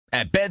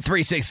At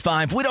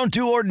Bet365, we don't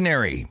do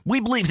ordinary. We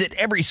believe that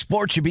every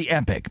sport should be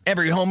epic.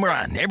 Every home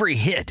run, every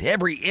hit,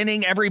 every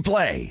inning, every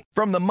play.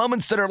 From the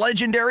moments that are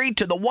legendary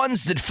to the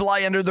ones that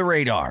fly under the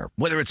radar.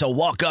 Whether it's a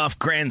walk-off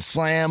grand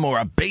slam or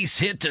a base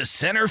hit to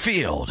center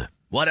field.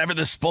 Whatever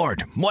the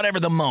sport, whatever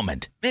the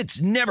moment.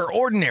 It's never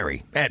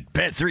ordinary at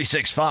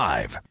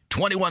Bet365.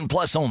 21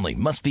 plus only.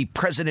 Must be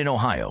present in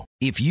Ohio.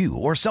 If you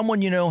or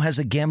someone you know has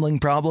a gambling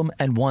problem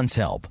and wants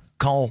help,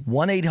 call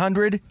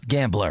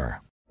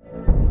 1-800-GAMBLER.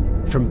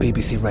 From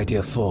BBC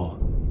Radio 4,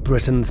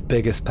 Britain's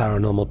biggest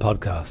paranormal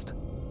podcast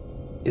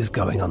is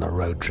going on a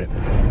road trip.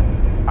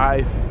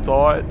 I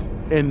thought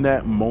in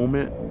that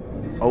moment,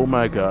 oh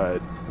my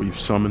God, we've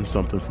summoned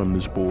something from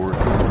this board.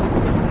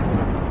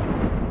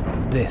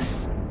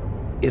 This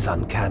is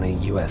Uncanny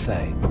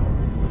USA.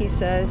 He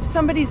says,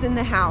 somebody's in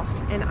the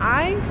house, and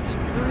I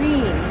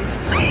screamed.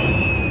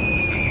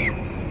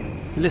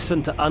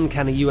 Listen to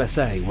Uncanny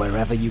USA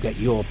wherever you get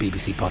your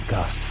BBC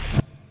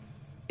podcasts,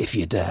 if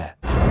you dare.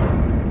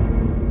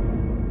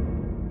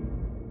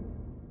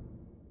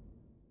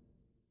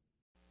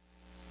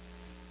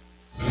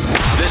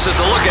 This is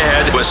The Look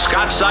Ahead with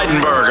Scott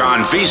Seidenberg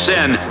on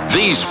VSiN,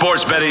 the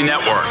Sports Betting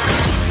Network.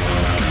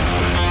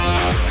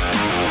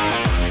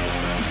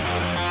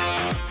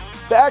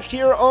 Back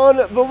here on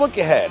The Look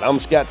Ahead, I'm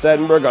Scott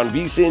Seidenberg on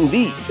VSiN,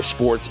 the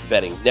Sports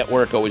Betting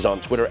Network. Always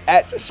on Twitter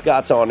at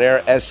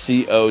ScottsOnAir,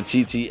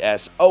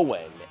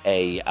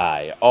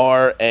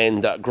 ScottsOnAir.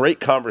 And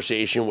great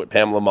conversation with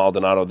Pamela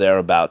Maldonado there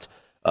about,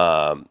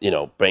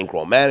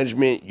 bankroll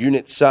management,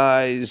 unit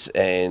size,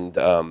 and,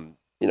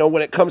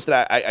 when it comes to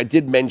that, I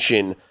did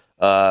mention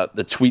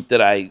the tweet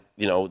that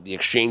the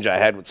exchange I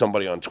had with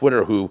somebody on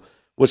Twitter who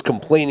was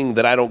complaining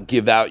that I don't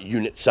give out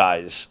unit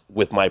size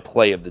with my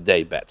play of the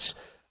day bets.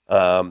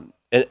 And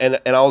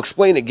I'll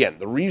explain again.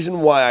 The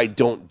reason why I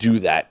don't do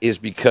that is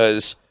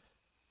because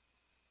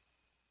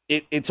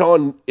it's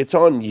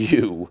on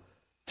you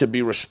to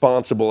be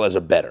responsible as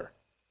a bettor.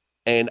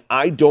 And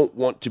I don't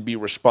want to be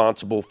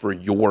responsible for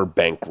your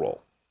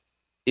bankroll.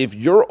 If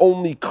you're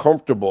only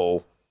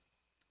comfortable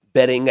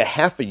betting a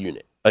half a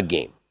unit a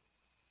game,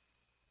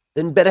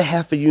 then bet a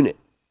half a unit.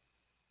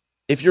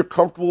 If you're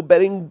comfortable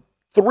betting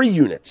 3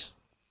 units,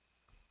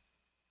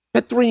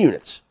 bet 3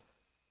 units.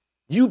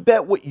 You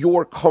bet what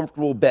you're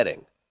comfortable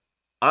betting.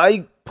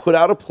 I put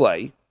out a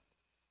play,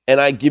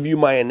 and I give you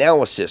my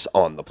analysis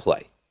on the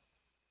play.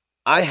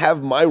 I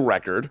have my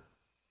record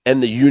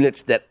and the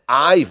units that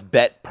I've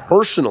bet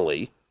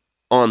personally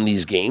on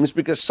these games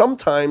because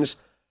sometimes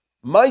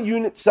my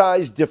unit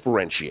size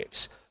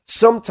differentiates.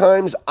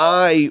 Sometimes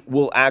I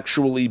will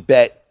actually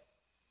bet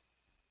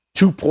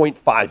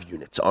 2.5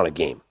 units on a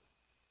game.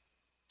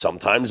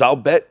 Sometimes I'll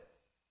bet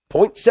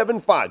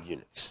 0.75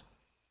 units.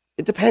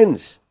 It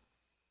depends.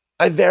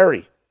 I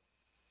vary.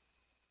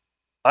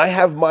 I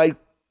have my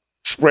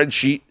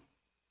spreadsheet,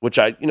 which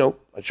I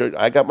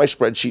got my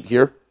spreadsheet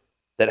here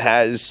that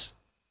has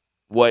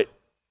what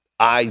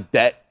I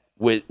bet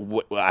with.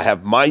 I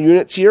have my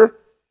units here,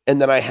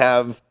 and then I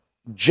have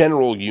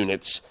general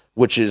units,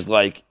 which is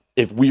like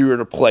if we were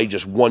to play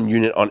just 1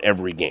 unit on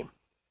every game,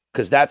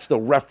 because that's the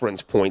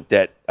reference point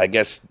that I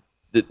guess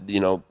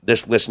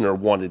this listener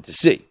wanted to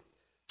see.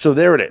 So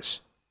there it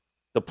is.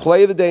 The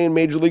play of the day in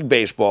Major League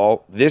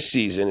Baseball this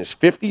season is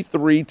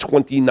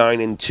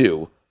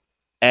 53-29-2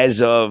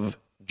 as of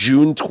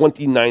June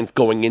 29th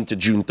going into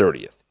June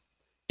 30th.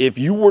 If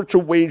you were to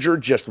wager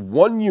just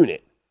 1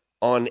 unit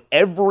on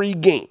every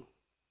game,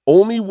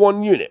 only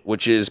 1 unit,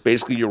 which is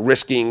basically you're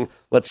risking,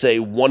 let's say,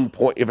 1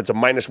 point. If it's a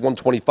minus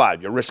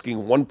 125, you're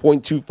risking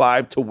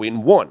 1.25 to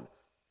win 1.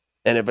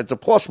 And if it's a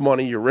plus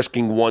money, you're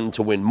risking 1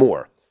 to win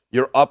more.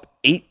 You're up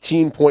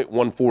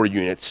 18.14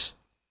 units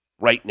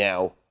right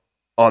now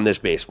on this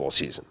baseball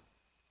season.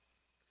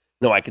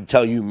 Now, I can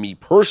tell you, me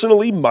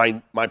personally,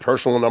 my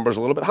personal number is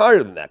a little bit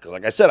higher than that because,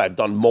 like I said, I've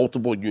done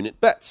multiple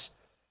unit bets.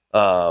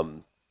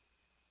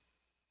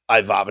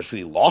 I've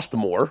obviously lost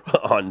more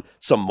on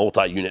some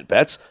multi-unit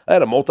bets. I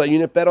had a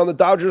multi-unit bet on the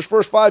Dodgers'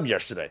 first 5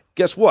 yesterday.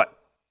 Guess what?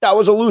 That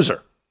was a loser.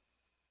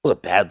 It was a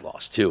bad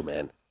loss, too,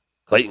 man.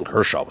 Clayton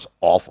Kershaw was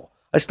awful.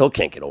 I still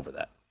can't get over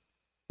that.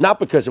 Not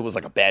because it was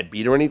like a bad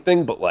beat or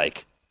anything, but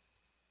like,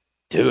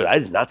 dude, I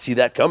did not see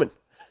that coming.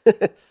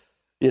 I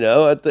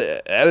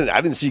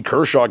didn't see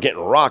Kershaw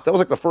getting rocked. That was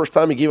like the first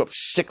time he gave up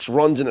 6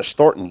 runs in a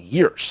start in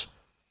years.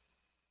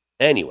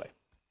 Anyway,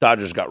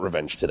 Dodgers got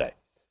revenge today.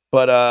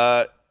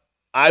 But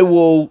I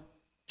will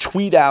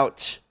tweet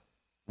out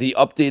the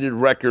updated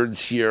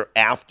records here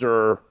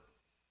after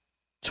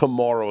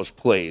tomorrow's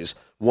plays.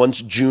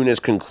 Once June is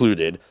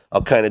concluded,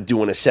 I'll kind of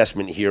do an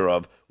assessment here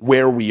of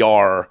where we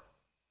are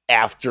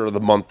after the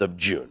month of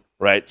June,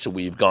 right? So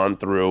we've gone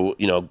through,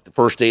 the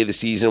first day of the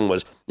season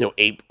was,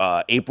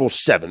 April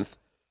 7th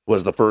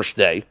was the first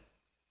day.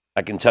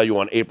 I can tell you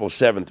on April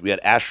 7th, we had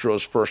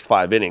Astros' first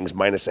 5 innings,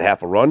 minus a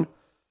half a run.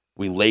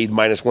 We laid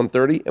minus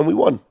 130, and we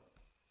won.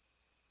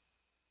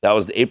 That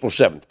was the April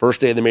 7th,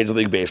 first day of the Major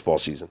League Baseball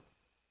season.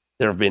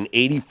 There have been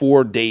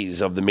 84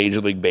 days of the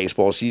Major League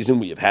Baseball season.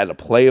 We have had a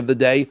play of the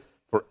day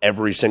for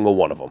every single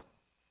one of them.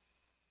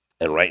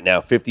 And right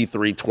now,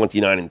 53,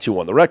 29, and 2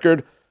 on the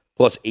record,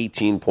 plus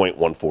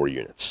 18.14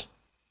 units.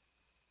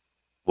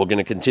 We're going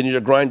to continue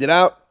to grind it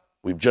out.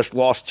 We've just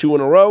lost 2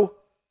 in a row.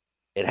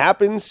 It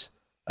happens.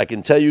 I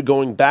can tell you,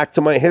 going back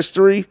to my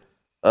history,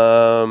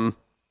 I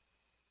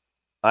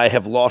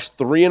have lost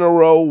 3 in a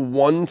row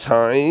one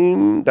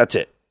time. That's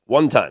it.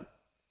 One time.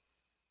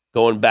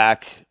 Going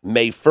back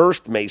May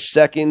 1st, May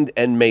 2nd,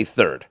 and May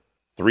 3rd.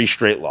 3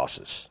 straight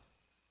losses.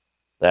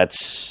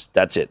 That's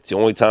it. It's the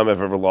only time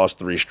I've ever lost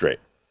 3 straight.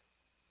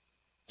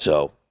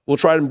 So we'll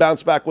try and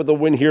bounce back with a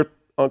win here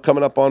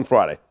coming up on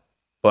Friday.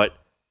 But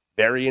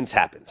variance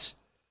happens.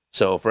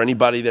 So for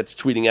anybody that's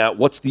tweeting out,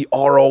 what's the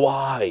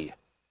ROI?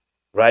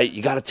 Right?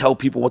 You got to tell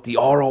people what the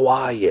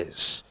ROI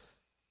is.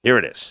 Here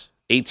it is.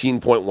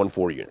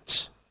 18.14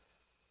 units.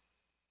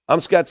 I'm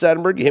Scott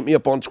Seidenberg. You hit me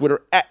up on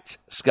Twitter at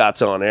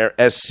ScottsOnAir,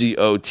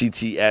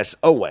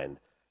 ScottsOnAir.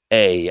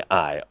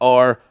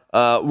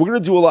 We're going to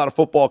do a lot of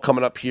football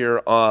coming up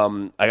here.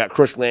 I got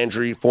Chris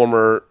Landry,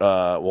 former,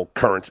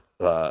 current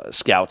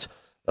scout,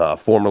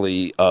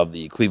 formerly of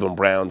the Cleveland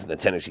Browns and the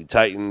Tennessee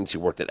Titans. He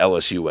worked at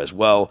LSU as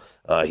well.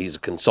 He's a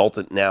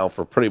consultant now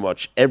for pretty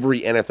much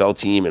every NFL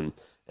team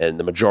and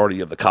the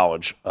majority of the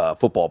college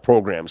football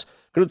programs.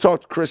 Going to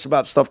talk to Chris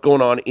about stuff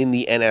going on in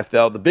the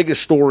NFL. The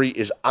biggest story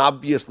is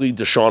obviously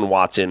Deshaun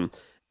Watson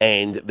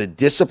and the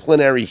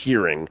disciplinary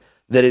hearing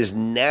that is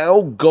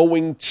now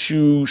going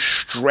to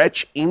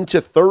stretch into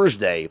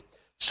Thursday.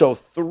 So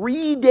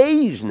 3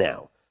 days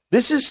now.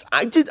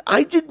 I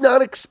did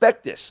not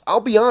expect this. I'll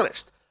be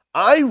honest.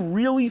 I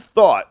really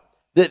thought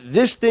that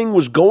this thing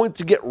was going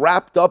to get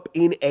wrapped up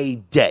in a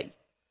day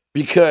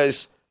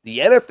because the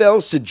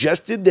NFL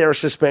suggested their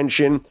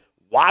suspension.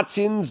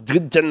 Watson's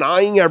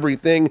denying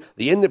everything.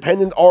 The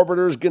independent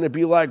arbiter is going to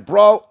be like,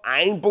 bro,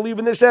 I ain't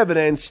believing this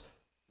evidence.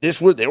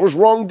 There was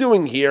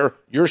wrongdoing here.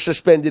 You're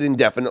suspended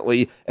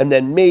indefinitely. And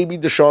then maybe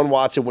Deshaun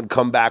Watson would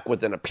come back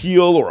with an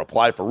appeal or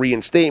apply for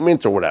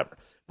reinstatement or whatever.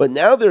 But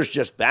now there's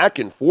just back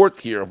and forth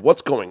here of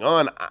what's going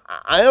on.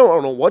 I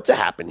don't know what to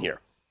happen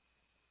here.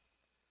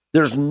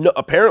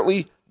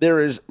 Apparently there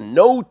is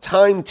no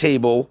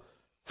timetable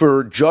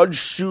for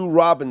Judge Sue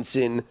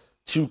Robinson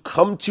to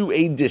come to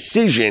a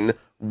decision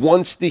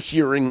once the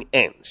hearing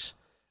ends.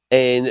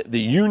 And the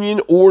union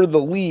or the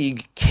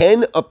league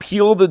can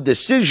appeal the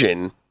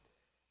decision,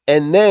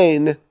 and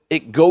then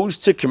it goes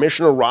to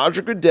Commissioner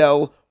Roger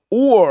Goodell,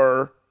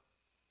 or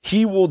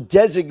he will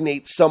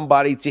designate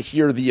somebody to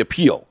hear the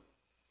appeal.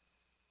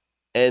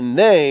 And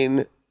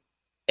then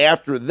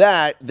after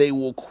that, they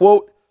will,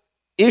 quote,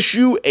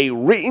 issue a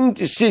written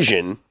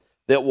decision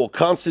that will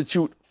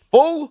constitute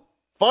full,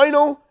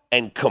 final,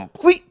 and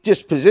complete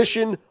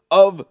disposition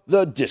of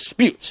the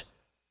dispute.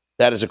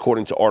 That is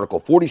according to Article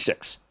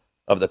 46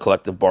 of the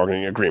Collective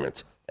Bargaining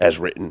Agreement, as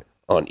written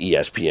on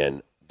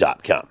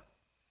ESPN.com.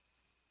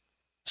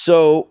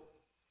 So,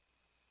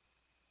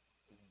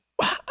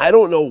 I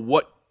don't know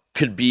what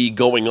could be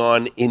going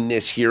on in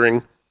this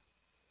hearing.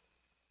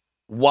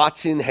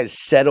 Watson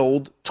has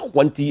settled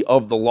 20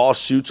 of the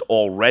lawsuits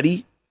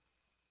already.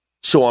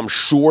 So I'm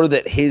sure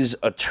that his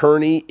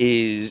attorney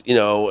is,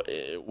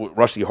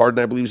 Rusty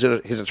Hardin, I believe is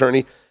his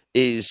attorney,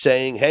 is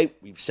saying, hey,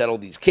 we've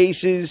settled these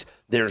cases.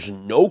 There's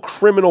no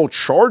criminal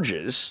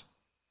charges,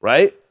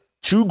 right?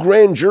 2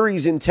 grand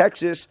juries in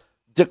Texas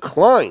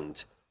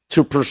declined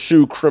to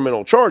pursue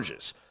criminal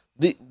charges.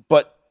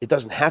 But it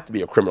doesn't have to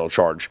be a criminal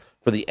charge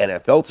for the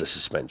NFL to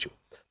suspend you.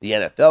 The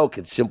NFL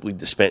could simply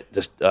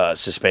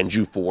suspend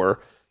you for,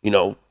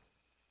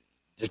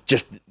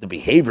 just the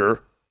behavior,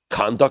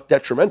 conduct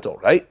detrimental,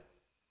 right?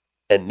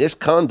 And this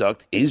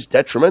conduct is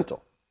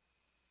detrimental.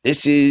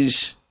 This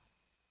is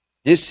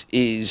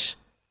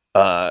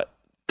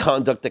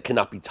conduct that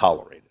cannot be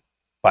tolerated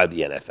by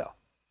the NFL.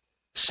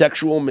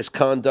 Sexual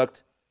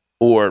misconduct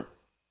or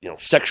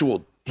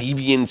sexual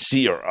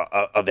deviancy or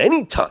of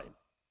any time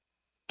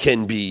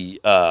can be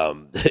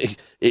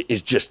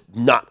is just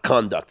not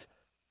conduct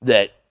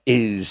that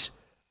is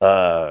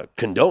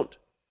condoned.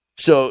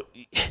 So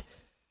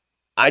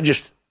I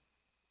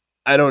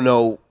don't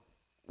know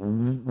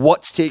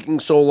what's taking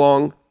so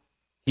long.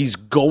 He's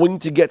going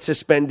to get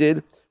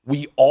suspended.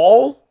 We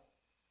all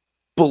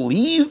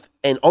believe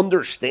and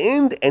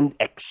understand and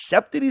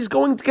accept that he's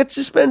going to get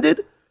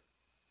suspended.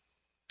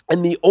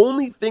 And the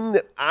only thing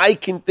that I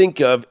can think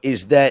of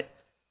is that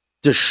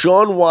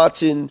Deshaun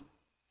Watson,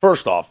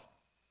 first off,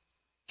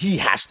 he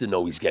has to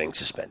know he's getting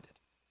suspended.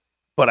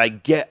 But I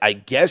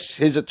guess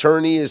his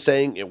attorney is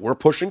saying we're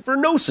pushing for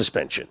no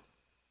suspension.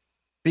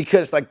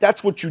 Because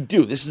that's what you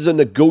do. This is a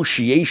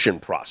negotiation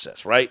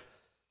process, right?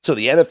 So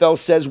the NFL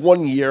says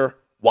 1 year,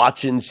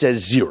 Watson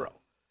says 0.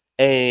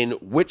 And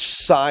which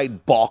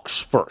side balks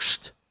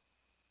first?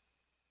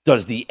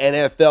 Does the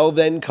NFL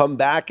then come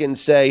back and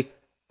say,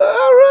 all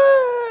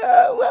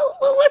right, well,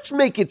 let's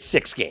make it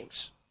 6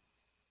 games?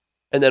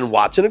 And then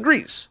Watson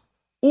agrees.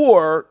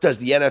 Or does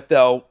the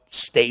NFL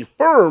stay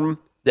firm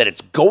that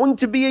it's going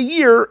to be a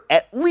year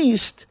at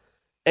least,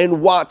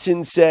 and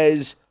Watson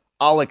says,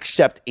 I'll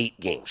accept 8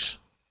 games.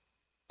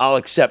 I'll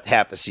accept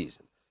half a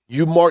season.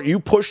 You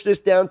push this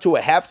down to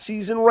a half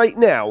season right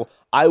now,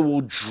 I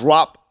will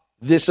drop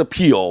this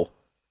appeal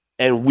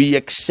and we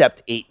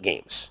accept 8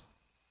 games.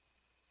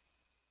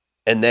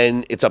 And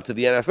then it's up to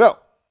the NFL.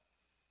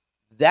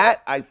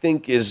 That, I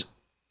think, is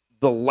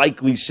the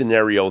likely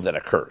scenario that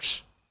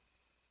occurs.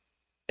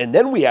 And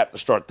then we have to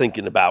start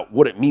thinking about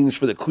what it means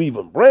for the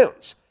Cleveland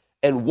Browns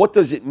and what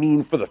does it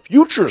mean for the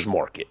futures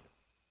market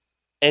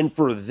and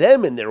for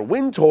them and their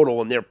win total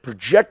and their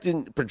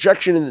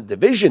projection in the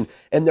division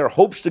and their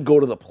hopes to go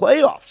to the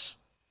playoffs.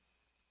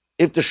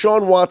 If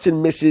Deshaun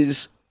Watson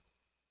misses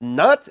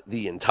not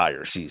the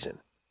entire season,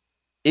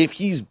 if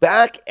he's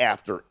back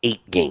after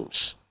 8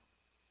 games.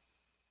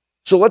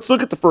 So let's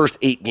look at the first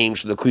 8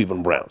 games for the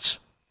Cleveland Browns.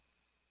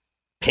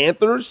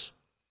 Panthers,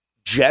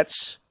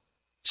 Jets,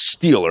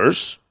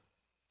 Steelers,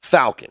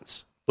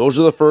 Falcons. Those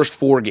are the first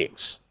 4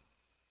 games.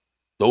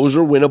 Those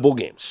are winnable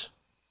games.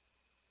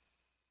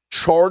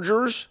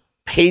 Chargers,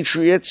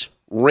 Patriots,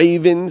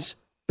 Ravens,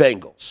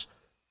 Bengals.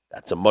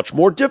 That's a much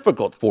more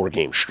difficult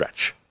 4-game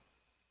stretch.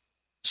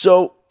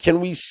 So can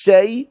we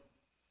say,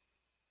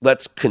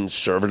 let's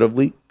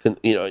conservatively,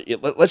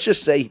 let's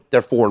just say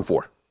they're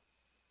 4-4.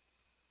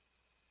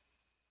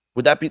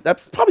 Would that be,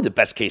 that's probably the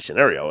best case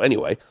scenario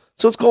anyway.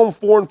 So let's call them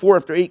 4-4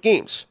 after 8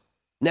 games.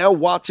 Now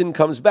Watson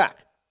comes back.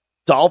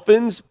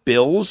 Dolphins,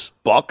 Bills,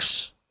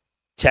 Bucks,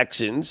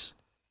 Texans,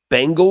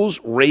 Bengals,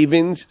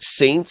 Ravens,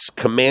 Saints,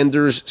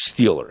 Commanders,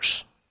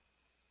 Steelers.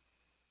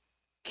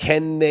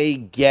 Can they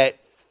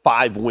get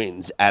 5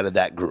 wins out of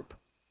that group?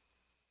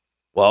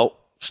 Well,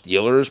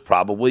 Steelers,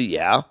 probably,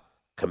 yeah.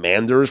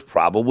 Commanders,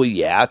 probably,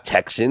 yeah.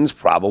 Texans,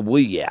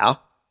 probably, yeah.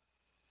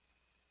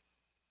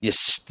 You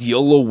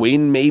steal a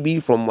win maybe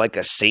from like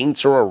a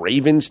Saints or a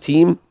Ravens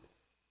team,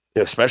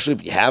 especially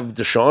if you have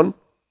Deshaun.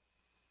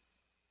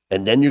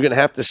 And then you're going to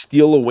have to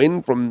steal a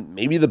win from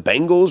maybe the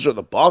Bengals or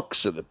the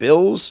Bucks or the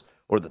Bills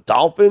or the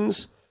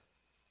Dolphins.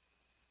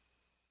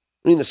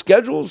 I mean, the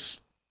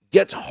schedules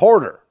gets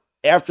harder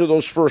after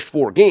those first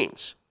 4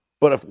 games.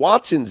 But if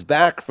Watson's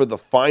back for the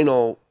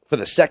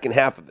second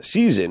half of the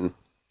season,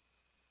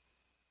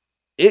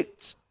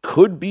 it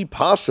could be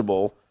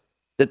possible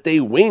that they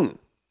win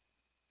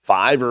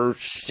 5 or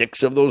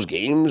 6 of those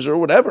games or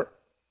whatever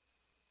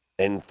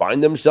and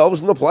find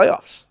themselves in the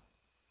playoffs.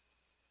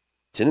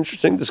 It's an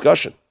interesting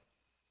discussion.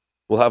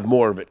 We'll have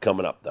more of it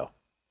coming up, though.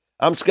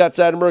 I'm Scott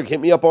Seidenberg. Hit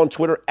me up on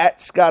Twitter at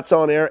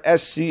ScottsOnAir,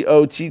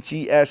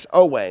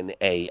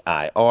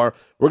 ScottsOnAir.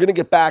 We're going to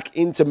get back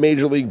into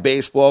Major League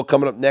Baseball.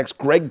 Coming up next,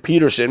 Greg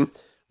Peterson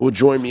will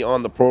join me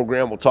on the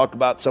program. We'll talk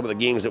about some of the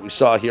games that we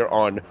saw here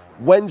on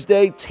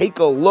Wednesday. Take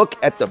a look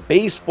at the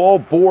baseball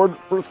board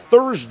for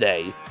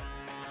Thursday.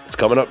 It's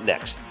coming up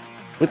next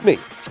with me,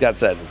 Scott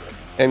Seidenberg,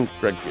 and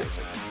Greg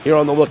Peterson, here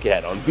on The Look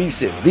Ahead on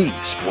VSiN, the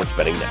Sports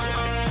Betting Network.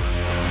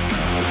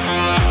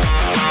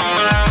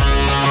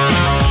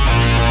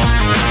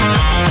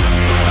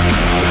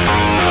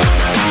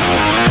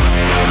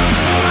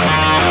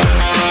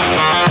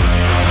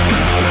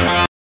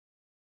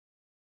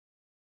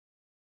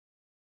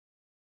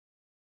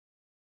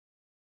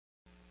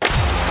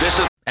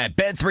 At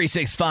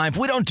Bet365,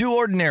 we don't do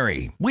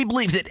ordinary. We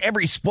believe that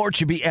every sport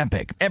should be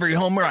epic. Every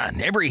home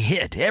run, every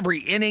hit, every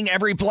inning,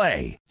 every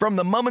play. From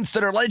the moments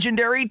that are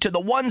legendary to the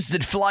ones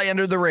that fly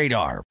under the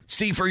radar.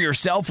 See for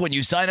yourself when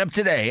you sign up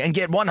today and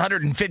get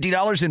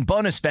 $150 in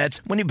bonus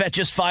bets when you bet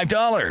just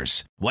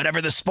 $5.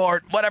 Whatever the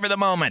sport, whatever the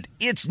moment,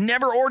 it's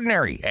never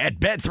ordinary at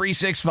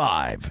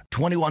Bet365.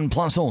 21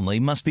 plus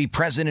only. Must be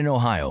present in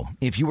Ohio.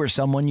 If you or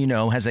someone you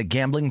know has a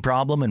gambling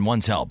problem and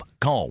wants help,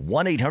 call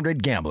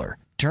 1-800-GAMBLER.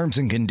 Terms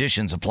and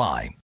conditions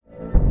apply.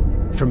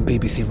 From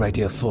BBC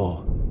Radio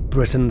 4,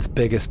 Britain's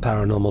biggest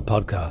paranormal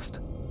podcast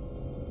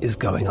is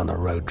going on a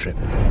road trip.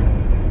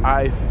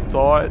 I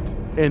thought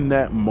in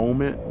that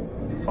moment,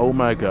 oh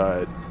my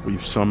God,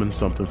 we've summoned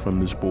something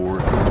from this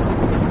board.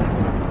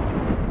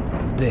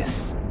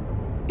 This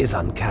is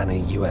Uncanny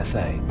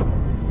USA.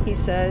 He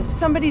says,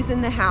 somebody's in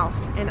the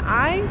house, and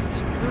I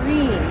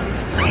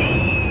screamed.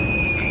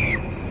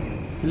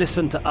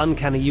 Listen to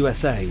Uncanny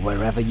USA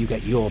wherever you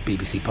get your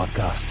BBC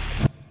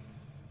podcasts,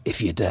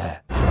 if you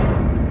dare.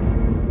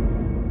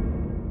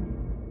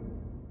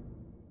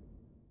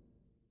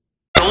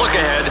 The Look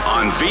Ahead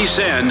on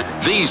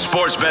VSiN, the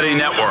Sports Betting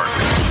Network.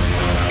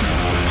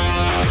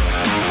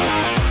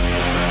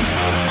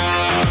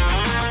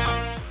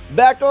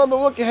 Back on The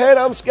Look Ahead,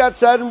 I'm Scott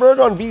Seidenberg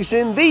on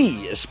VSiN,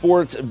 the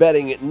Sports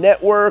Betting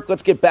Network.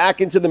 Let's get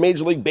back into the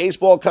Major League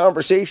Baseball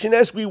conversation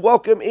as we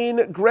welcome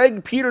in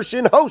Greg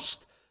Peterson,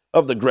 host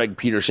of the Greg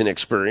Peterson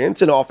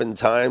Experience, and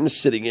oftentimes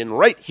sitting in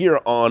right here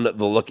on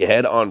The Look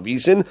Ahead on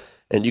VSiN.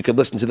 And you can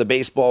listen to the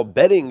Baseball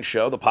Betting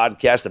Show, the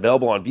podcast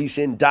available on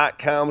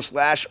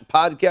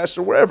vsin.com/podcast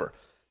or wherever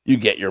you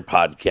get your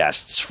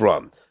podcasts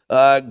from.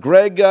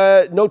 Greg,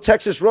 no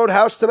Texas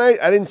Roadhouse tonight?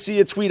 I didn't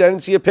see a tweet. I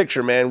didn't see a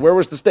picture, man. Where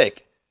was the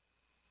steak?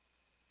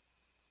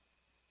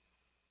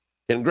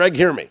 Can Greg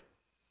hear me?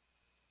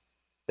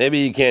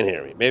 Maybe he can't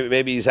hear me.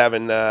 Maybe he's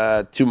having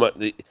too much.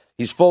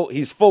 He's full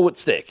with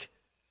steak.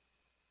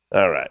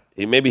 All right.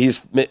 Maybe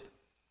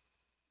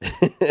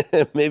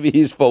Maybe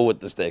he's full with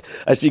the steak.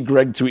 I see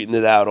Greg tweeting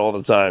it out all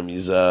the time.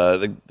 He's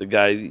the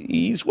guy.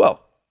 He's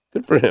well.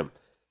 Good for him.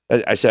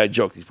 I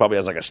joked. He probably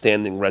has like a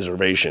standing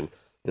reservation.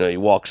 He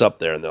walks up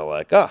there and they're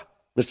like,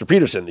 Mr.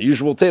 Peterson, the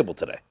usual table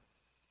today.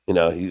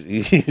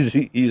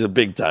 He's a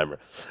big timer.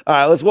 All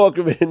right, let's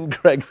welcome in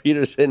Greg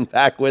Peterson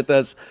back with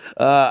us.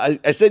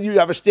 I said you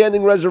have a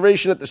standing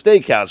reservation at the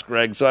steakhouse,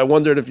 Greg, so I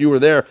wondered if you were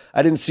there.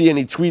 I didn't see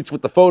any tweets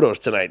with the photos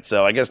tonight,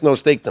 so I guess no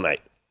steak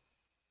tonight.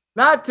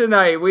 Not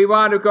tonight. We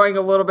wound up going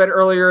a little bit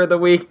earlier in the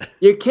week.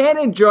 You can't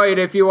enjoy it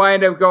if you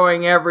wind up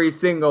going every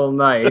single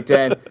night.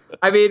 And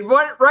I mean,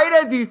 right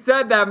as you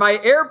said that, my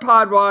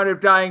AirPod wound up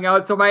dying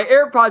out, so my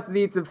AirPods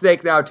need some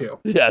steak now too.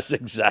 Yes,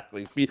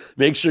 exactly.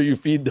 Make sure you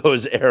feed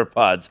those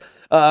AirPods.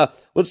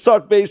 Let's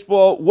talk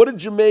baseball. What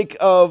did you make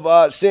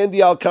of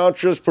Sandy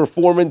Alcantara's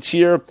performance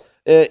here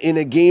in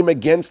a game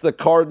against the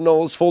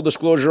Cardinals? Full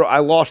disclosure, I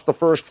lost the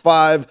first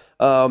 5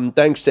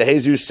 thanks to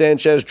Jesus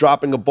Sanchez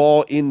dropping a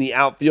ball in the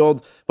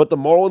outfield. But the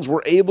Marlins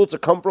were able to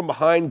come from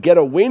behind, get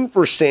a win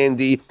for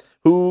Sandy,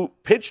 who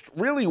pitched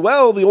really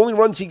well. The only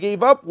runs he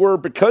gave up were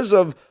because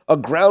of a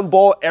ground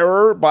ball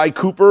error by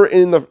Cooper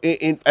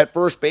at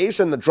first base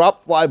and the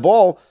drop fly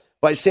ball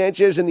by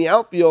Sanchez in the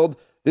outfield.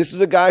 This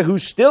is a guy who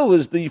still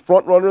is the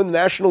front runner in the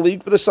National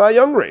League for the Cy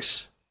Young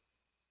race.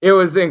 It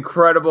was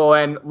incredible,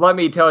 and let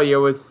me tell you,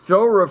 it was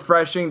so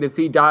refreshing to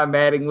see Don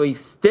Mattingly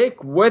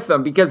stick with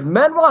them because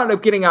men wound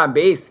up getting on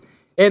base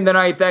in the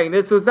ninth inning.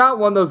 This was not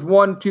one of those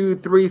 1, 2,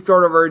 3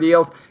 sort of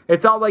ordeals.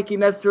 It's not like he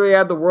necessarily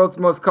had the world's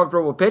most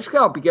comfortable pitch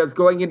count because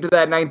going into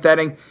that ninth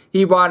inning,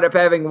 he wound up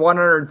having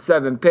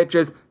 107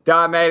 pitches.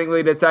 Don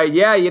Mattingly decided,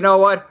 you know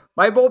what?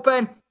 My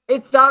bullpen,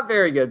 it's not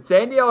very good.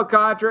 Sandy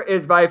Alcantara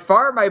is by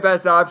far my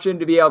best option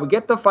to be able to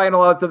get the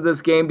final outs of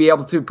this game, be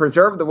able to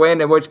preserve the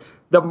win, in which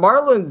the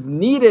Marlins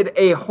needed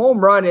a home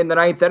run in the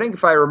ninth inning,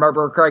 if I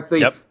remember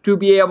correctly, to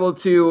be able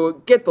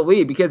to get the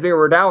lead because they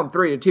were down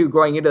 3-2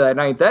 going into that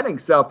ninth inning.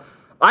 So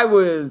I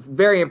was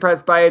very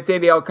impressed by it.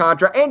 Sandy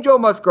Alcantara and Joe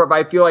Musgrove,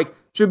 I feel like,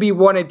 should be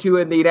 1 and 2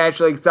 in the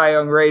National League Cy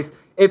Young race.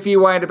 If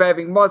you wind up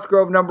having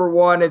Musgrove number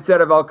 1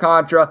 instead of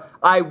Alcantara,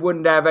 I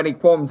wouldn't have any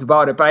qualms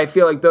about it. But I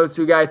feel like those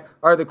two guys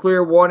are the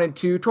clear 1 and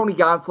 2. Tony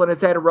Gonsolin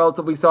has had a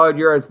relatively solid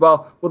year as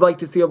well. Would like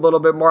to see a little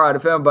bit more out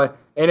of him, but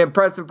an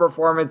impressive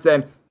performance.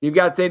 And you've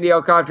got Sandy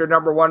Alcantara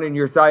number 1 in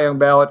your Cy Young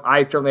ballot.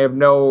 I certainly have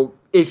no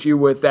issue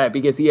with that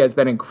because he has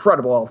been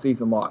incredible all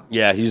season long.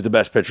 Yeah, he's the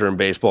best pitcher in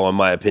baseball, in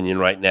my opinion,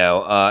 right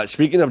now.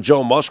 Speaking of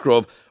Joe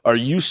Musgrove, are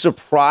you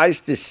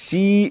surprised to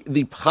see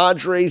the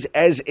Padres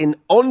as an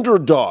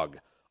underdog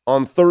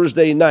on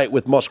Thursday night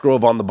with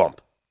Musgrove on the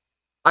bump?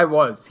 I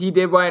was. He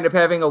did wind up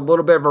having a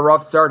little bit of a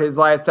rough start his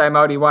last time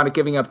out. He wound up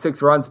giving up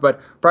 6 runs, but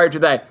prior to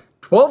that,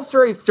 12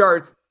 straight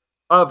starts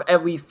of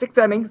at least 6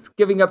 innings,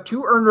 giving up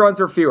 2 earned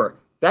runs or fewer.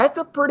 That's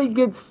a pretty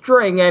good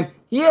string, and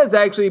he has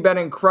actually been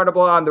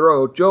incredible on the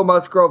road. Joe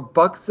Musgrove,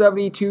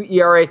 .72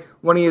 ERA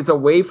when he is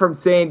away from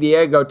San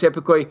Diego.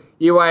 Typically,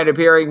 you wind up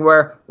hearing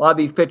where a lot of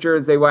these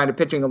pitchers, they wind up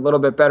pitching a little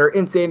bit better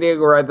in San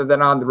Diego rather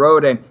than on the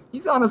road, and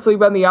he's honestly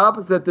been the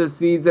opposite this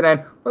season.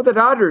 And for the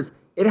Dodgers,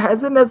 it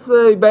hasn't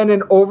necessarily been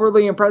an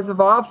overly impressive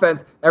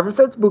offense ever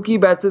since Mookie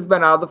Betts has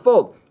been out of the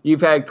fold.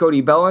 You've had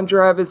Cody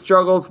Bellinger have his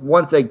struggles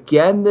once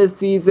again this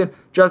season.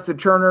 Justin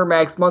Turner,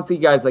 Max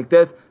Muncy, guys like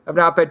this have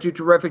not been too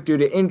terrific due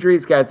to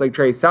injuries. Guys like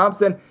Trace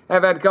Thompson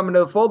have had to come into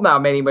the fold now.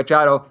 Manny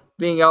Machado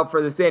being out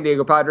for the San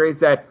Diego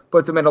Padres, that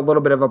puts them in a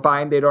little bit of a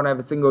bind. They don't have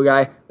a single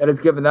guy that has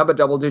given them a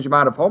double-digit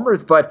amount of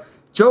homers. But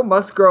Joe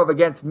Musgrove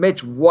against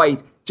Mitch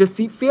White just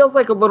feels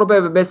like a little bit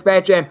of a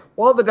mismatch. And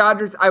while the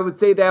Dodgers, I would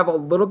say they have a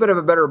little bit of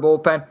a better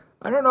bullpen.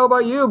 I don't know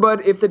about you,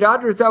 but if the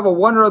Dodgers have a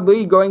 1-run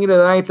lead going into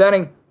the ninth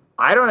inning,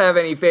 I don't have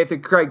any faith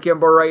in Craig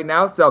Kimbrell right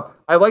now, so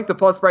I like the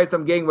plus price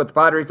I'm getting with the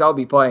Padres. I'll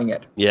be playing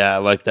it. Yeah, I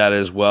like that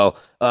as well.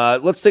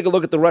 Let's take a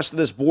look at the rest of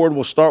this board.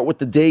 We'll start with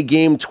the day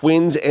game.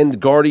 Twins and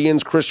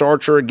Guardians. Chris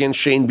Archer against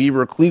Shane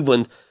Bieber.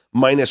 Cleveland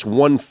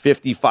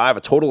 -155.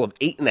 A total of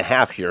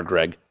 8.5 here,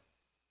 Greg.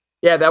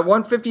 Yeah, that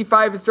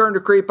 155 is starting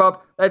to creep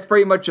up. That's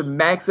pretty much a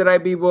max that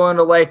I'd be willing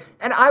to lay.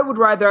 And I would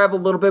rather have a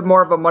little bit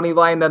more of a money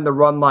line than the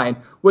run line.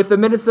 With the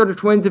Minnesota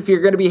Twins, if you're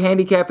going to be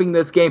handicapping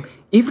this game,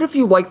 even if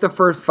you like the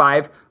first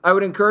 5, I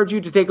would encourage you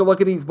to take a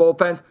look at these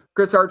bullpens.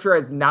 Chris Archer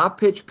has not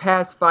pitched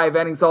past 5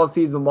 innings all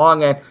season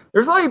long, and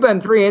there's only been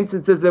 3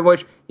 instances in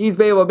which he's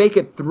been able to make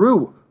it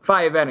through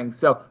 5 innings.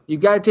 So you've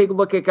got to take a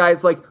look at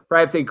guys like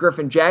perhaps a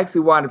Griffin Jax,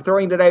 who wound up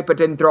throwing tonight but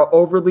didn't throw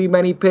overly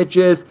many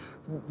pitches.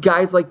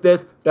 Guys like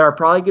this that are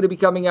probably going to be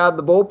coming out of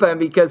the bullpen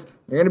because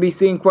you're going to be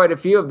seeing quite a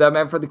few of them.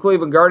 And for the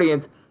Cleveland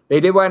Guardians, they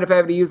did wind up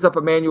having to use up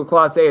Emmanuel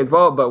Clase as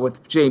well, but with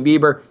Shane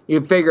Bieber,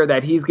 you figure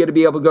that he's going to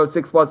be able to go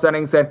 6+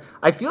 innings. And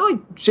I feel like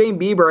Shane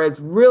Bieber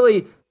has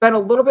really been a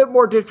little bit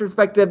more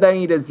disrespected than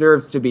he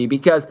deserves to be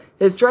because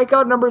his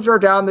strikeout numbers are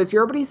down this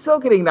year, but he's still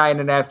getting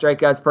 9.5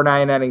 strikeouts per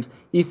 9 innings.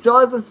 He still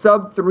has a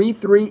sub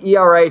 3.3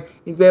 ERA.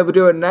 He's been able to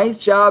do a nice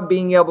job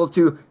being able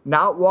to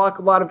not walk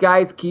a lot of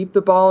guys, keep the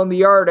ball in the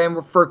yard.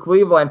 And for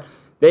Cleveland,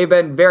 they've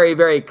been very,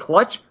 very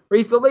clutch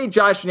recently.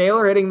 Josh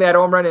Naylor hitting that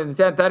home run in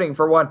the 10th inning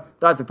for one.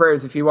 Thoughts and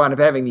prayers if you wound up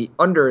having the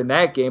under in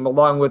that game,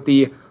 along with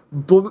the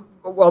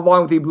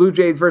Blue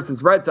Jays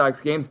versus Red Sox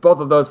games. Both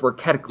of those were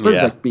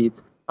cataclysmic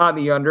beats on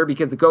the under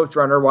because the ghost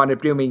runner wound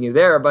up dooming you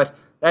there. But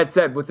that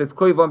said, with this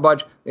Cleveland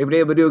bunch, they've been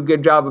able to do a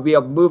good job of being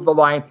able to move the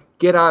line,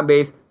 get on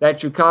base. That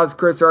should cause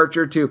Chris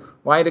Archer to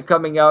wind up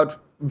coming out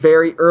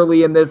very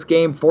early in this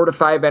game. 4 to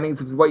 5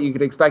 innings is what you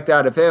could expect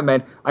out of him,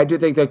 and I do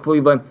think that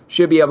Cleveland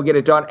should be able to get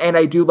it done, and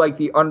I do like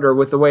the under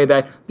with the way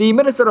that the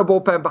Minnesota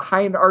bullpen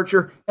behind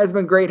Archer has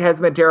been great, has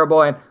been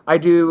terrible, and I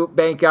do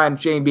bank on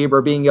Shane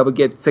Bieber being able to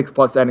get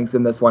 6+ innings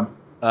in this one.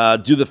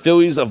 Do the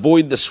Phillies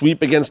avoid the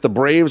sweep against the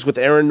Braves with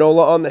Aaron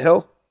Nola on the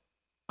hill?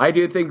 I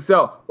do think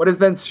so. What has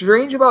been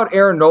strange about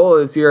Aaron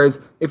Nola this year is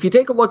if you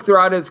take a look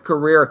throughout his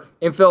career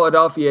in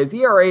Philadelphia, his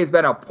ERA has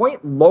been a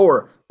point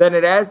lower than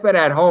it has been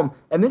at home,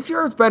 and this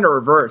year has been a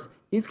reverse.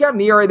 He's got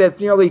an ERA that's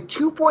nearly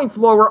 2 points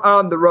lower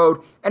on the road,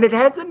 and it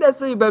hasn't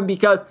necessarily been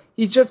because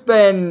he's just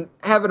been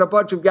having a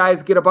bunch of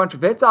guys get a bunch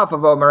of hits off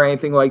of him or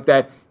anything like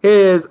that.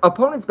 His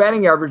opponent's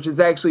batting average is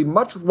actually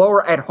much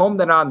lower at home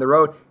than on the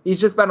road. He's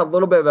just been a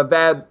little bit of a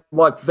bad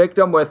luck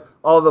victim with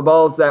all the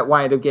balls that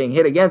wind up getting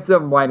hit against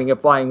him, winding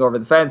up flying over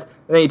the fence. And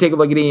then you take a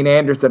look at Ian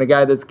Anderson, a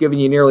guy that's given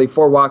you nearly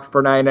 4 walks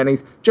per 9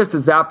 innings, just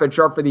as zap and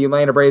sharp for the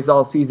Atlanta Braves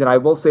all season. I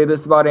will say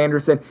this about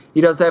Anderson. He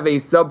does have a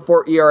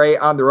sub-4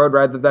 ERA on the road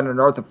rather than a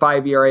north of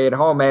 5 ERA at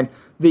home. And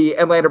the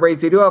Atlanta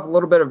Braves, they do have a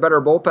little bit of better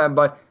bullpen,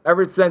 but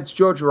ever since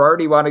Joe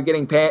Girardi wound up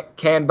getting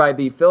canned by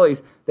the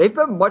Phillies, they've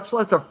been much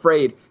less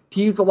afraid to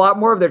use a lot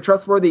more of their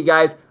trustworthy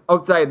guys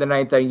outside the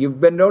 9th inning.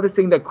 You've been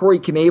noticing that Corey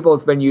Knebel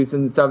has been used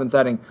in the 7th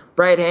inning.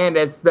 Brad Hand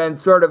has been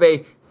sort of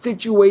a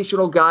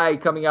situational guy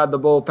coming out of the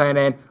bullpen,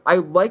 and I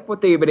like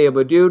what they've been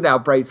able to do. Now,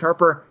 Bryce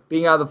Harper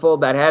being out of the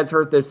fold, that has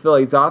hurt this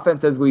Phillies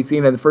offense, as we've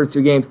seen in the first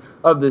 2 games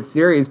of this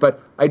series,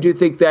 but I do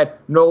think that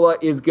Nola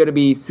is going to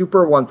be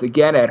super once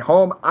again at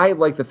home. I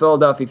like the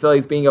Philadelphia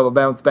Phillies being able to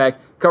bounce back,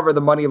 cover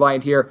the money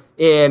line here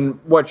in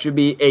what should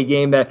be a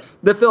game that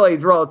the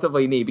Phillies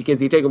relatively need,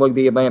 because you take a look at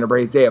the Atlanta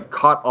Braves, they have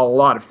caught a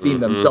lot of steam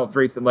themselves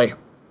recently.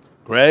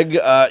 Greg,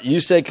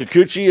 you say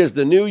Kikuchi is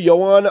the new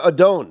Yohan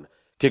Adon.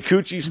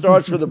 Kikuchi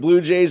starts for the Blue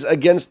Jays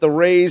against the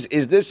Rays.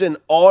 Is this an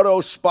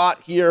auto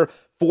spot here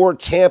for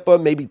Tampa?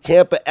 Maybe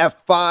Tampa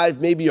F5,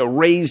 maybe a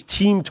Rays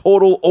team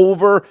total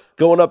over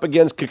going up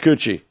against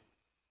Kikuchi?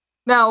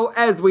 Now,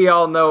 as we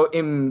all know,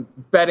 in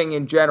betting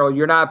in general,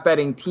 you're not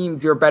betting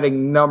teams, you're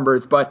betting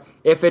numbers. But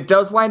if it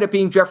does wind up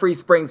being Jeffrey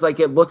Springs, like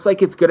it looks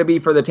like it's going to be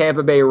for the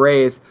Tampa Bay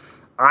Rays,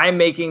 I'm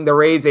making the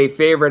Rays a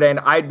favorite, and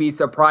I'd be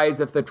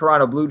surprised if the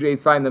Toronto Blue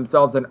Jays find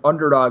themselves an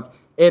underdog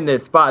in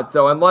this spot.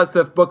 So unless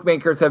if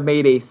bookmakers have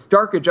made a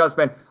stark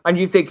adjustment on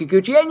Yusei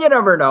Kikuchi, and you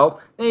never know,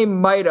 they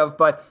might have,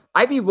 but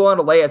I'd be willing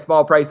to lay a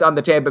small price on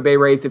the Tampa Bay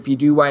Rays if you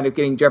do wind up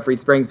getting Jeffrey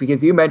Springs,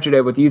 because you mentioned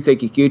it with Yusei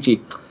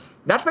Kikuchi.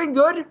 Not been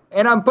good,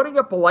 and I'm putting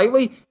it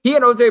politely. He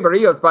and Jose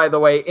Barrios, by the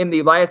way, in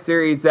the last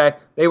series that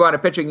they wound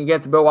up pitching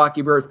against the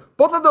Milwaukee Brewers,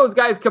 both of those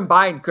guys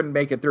combined couldn't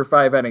make it through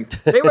 5 innings.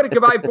 They would have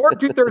combined 4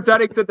 2/3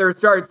 innings at their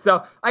starts.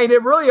 So, I mean,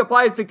 it really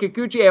applies to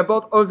Kikuchi and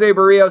both Jose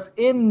Barrios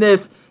in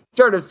this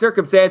sort of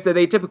circumstance that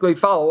they typically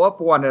follow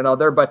up one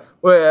another. But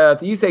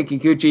with Yusei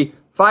Kikuchi,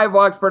 5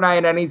 walks per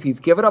 9 innings, he's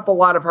given up a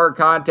lot of hard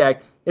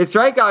contact. His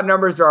strikeout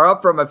numbers are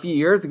up from a few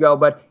years ago,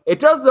 but it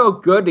does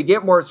look good to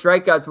get more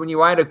strikeouts when you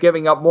wind up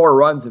giving up more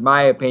runs, in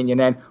my opinion.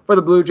 And for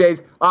the Blue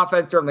Jays,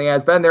 offense certainly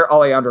has been there.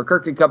 Alejandro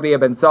Kirk and company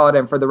have been solid,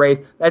 and for the Rays,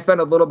 that's been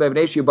a little bit of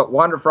an issue. But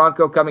Wander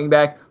Franco coming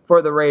back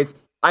for the Rays,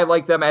 I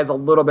like them as a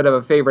little bit of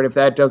a favorite if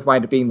that does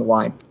wind up being the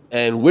line.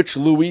 And which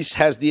Luis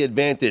has the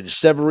advantage,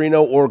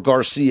 Severino or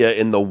Garcia,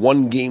 in the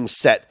 1-game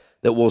set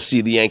that we'll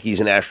see the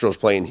Yankees and Astros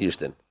play in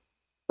Houston?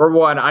 For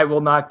one, I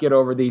will not get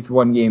over these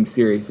 1-game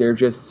series. They're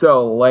just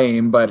so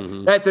lame, but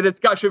that's a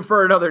discussion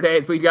for another day,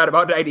 as we've got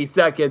about 90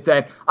 seconds.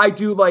 And I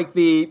do like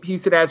the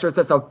Houston Astros.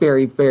 That's a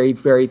very, very,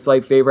 very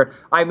slight favorite.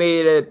 I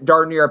made it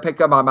darn near a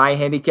pick 'em on my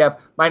handicap,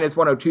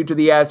 -102 to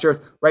the Astros.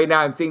 Right now,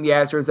 I'm seeing the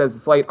Astros as a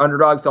slight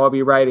underdog, so I'll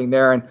be riding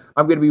there. And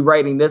I'm going to be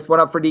writing this one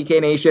up for DK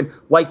Nation,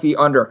 like the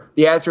under.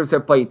 The Astros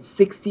have played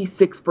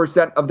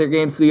 66% of their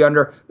games to the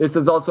under. This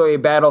is also a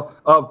battle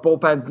of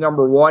bullpens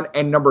number 1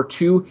 and number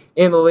 2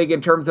 in the league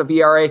in terms of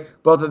ERA.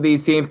 Both of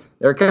these teams,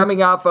 they're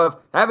coming off of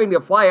having to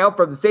fly out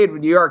from the state of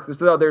New York,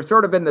 so they're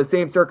sort of in the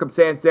same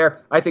circumstance there.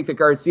 I think that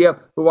Garcia,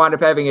 who wound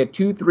up having a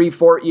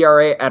 2.34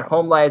 ERA at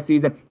home last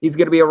season, he's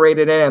going to be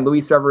rated in, and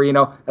Luis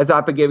Severino has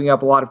not been giving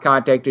up a lot of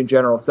contact in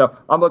general. So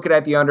I'm looking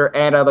at the under,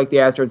 and I like the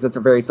Astros. That's a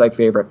very slight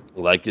favorite.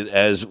 Like it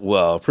as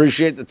well.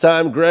 Appreciate the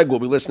time, Greg. We'll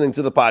be listening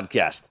to the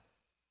podcast.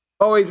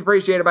 Always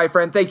appreciate it, my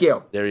friend. Thank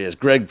you. There he is,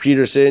 Greg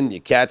Peterson. You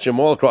catch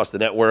him all across the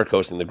network,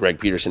 hosting the Greg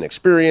Peterson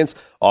Experience,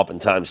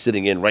 oftentimes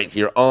sitting in right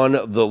here on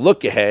The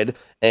Look Ahead.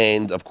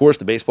 And, of course,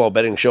 the baseball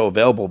betting show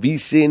available,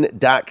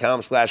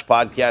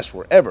 vsin.com/podcast,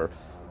 wherever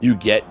you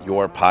get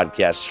your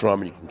podcasts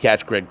from. And you can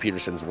catch Greg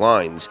Peterson's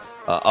lines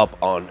up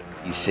on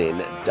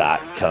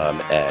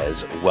vsin.com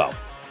as well.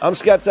 I'm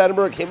Scott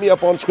Seidenberg. Hit me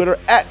up on Twitter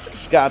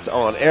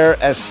 @ScottsOnAir,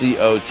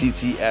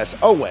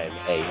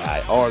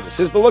 ScottsOnair. This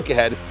is The Look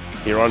Ahead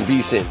here on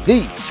VSiN,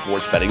 the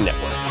Sports Betting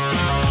Network.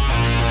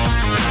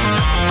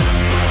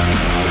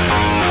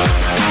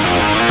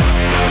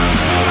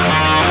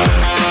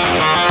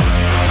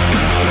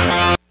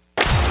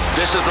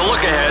 This is the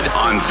look ahead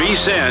on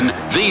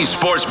VSiN, the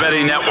Sports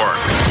Betting Network.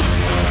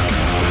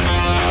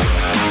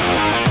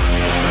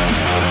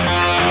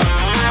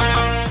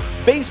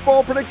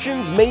 Baseball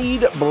predictions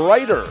made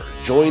brighter.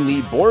 Join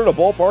the Born in a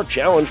Ballpark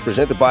Challenge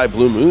presented by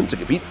Blue Moon to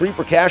compete free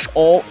for cash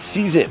all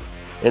season.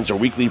 Enter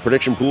weekly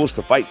prediction pools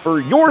to fight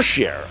for your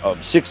share of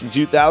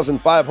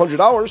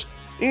 $62,500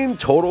 in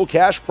total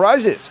cash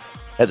prizes.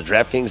 Head to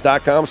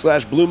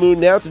DraftKings.com/Blue Moon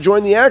now to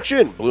join the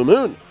action. Blue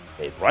Moon,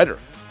 made brighter.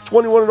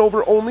 21 and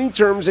over only.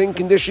 Terms and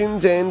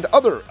conditions and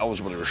other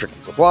eligibility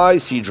restrictions apply.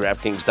 See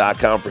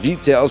DraftKings.com for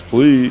details.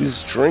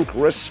 Please drink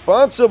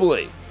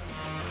responsibly.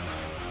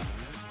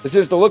 This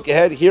is the look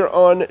ahead here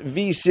on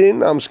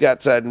VSiN. I'm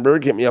Scott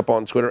Seidenberg. Hit me up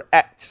on Twitter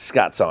at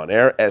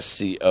ScottsOnAir,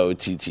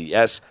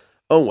 ScottsOnAir.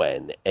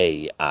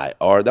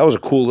 That was a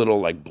cool little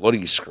like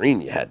bloody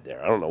screen you had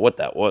there. I don't know what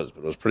that was,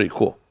 but it was pretty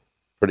cool.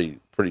 Pretty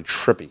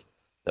trippy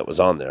that was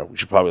on there. We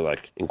should probably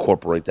like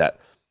incorporate that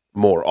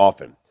more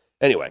often.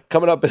 Anyway,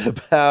 coming up in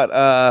about,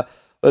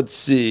 about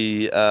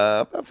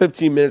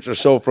 15 minutes or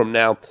so from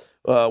now,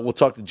 we'll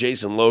talk to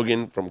Jason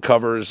Logan from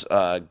Covers,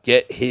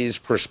 get his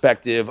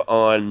perspective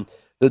on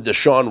the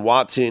Deshaun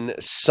Watson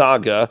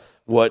saga,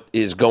 what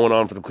is going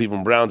on for the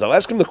Cleveland Browns. I'll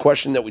ask him the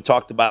question that we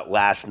talked about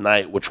last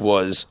night, which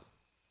was,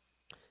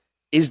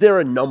 is there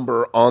a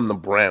number on the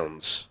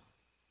Browns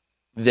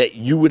that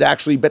you would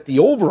actually bet the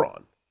over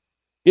on?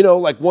 You know,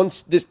 like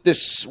once it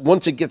gets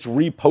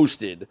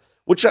reposted,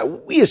 which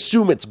we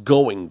assume it's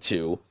going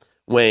to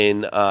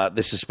when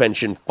the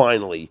suspension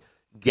finally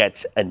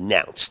gets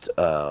announced.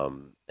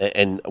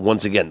 And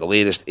once again, the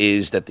latest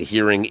is that the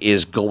hearing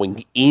is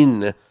going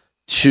in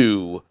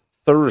to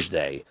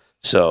Thursday,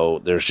 so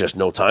there's just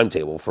no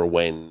timetable for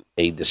when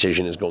a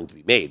decision is going to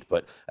be made.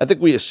 But I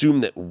think we assume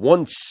that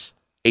once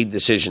a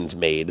decision's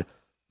made,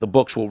 the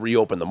books will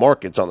reopen the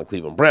markets on the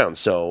Cleveland Browns.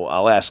 So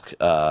I'll ask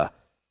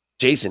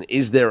Jason,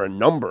 is there a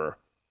number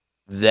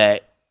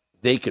that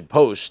they could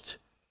post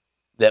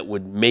that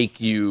would make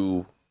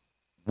you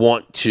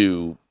want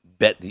to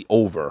bet the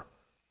over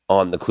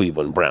on the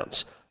Cleveland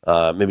Browns?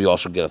 Maybe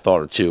also get a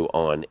thought or two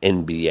on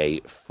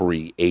NBA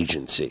free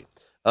agency.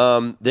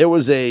 There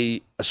was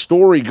a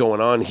story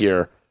going on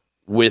here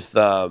with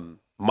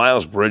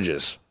Miles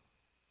Bridges,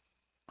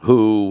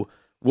 who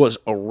was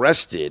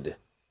arrested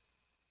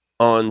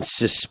on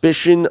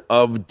suspicion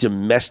of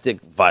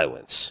domestic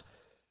violence.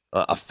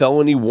 A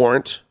felony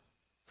warrant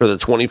for the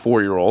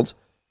 24-year-old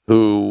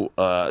who,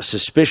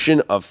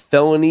 suspicion of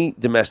felony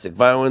domestic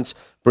violence.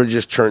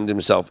 Bridges turned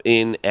himself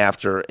in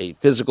after a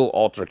physical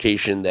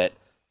altercation that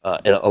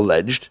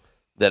alleged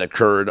that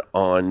occurred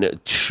on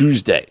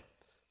Tuesday.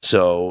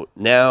 So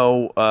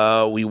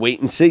now we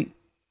wait and see.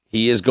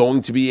 He is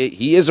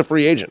a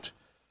free agent.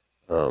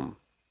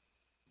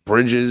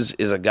 Bridges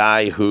is a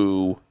guy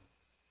who,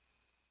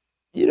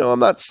 you know, I'm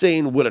not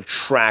saying would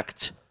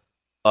attract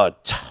a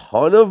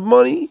ton of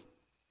money,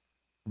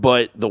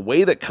 but the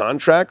way that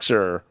contracts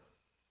are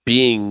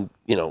being,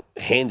 you know,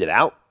 handed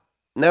out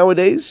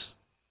nowadays,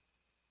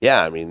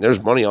 yeah, I mean,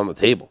 there's money on the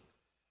table.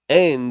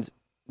 And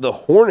the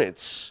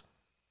Hornets,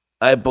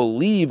 I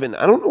believe, and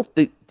I don't know if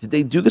did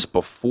they do this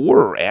before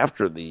or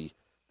after the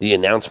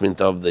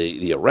announcement of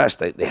the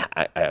arrest.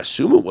 I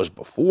assume it was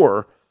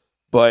before,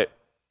 but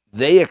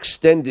they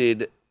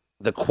extended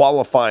the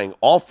qualifying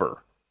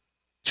offer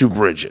to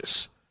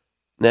Bridges.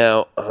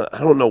 Now, I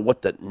don't know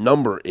what the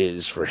number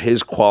is for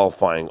his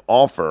qualifying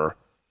offer.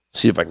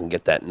 See if I can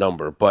get that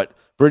number. But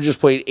Bridges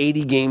played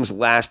 80 games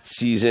last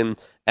season,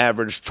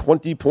 averaged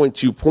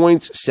 20.2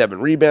 points, 7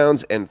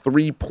 rebounds, and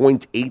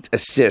 3.8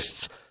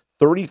 assists,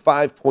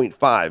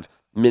 35.5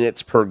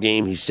 minutes per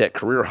game. He set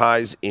career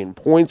highs in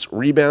points,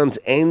 rebounds,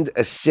 and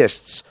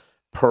assists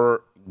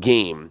per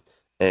game.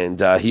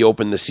 And he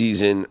opened the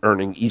season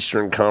earning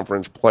Eastern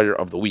Conference Player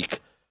of the Week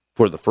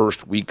for the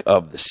first week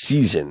of the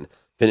season.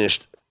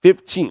 Finished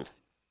 15th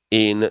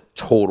in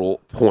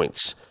total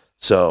points.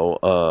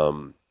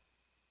 So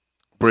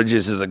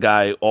Bridges is a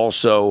guy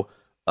also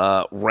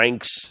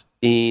ranks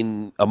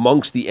in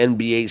amongst the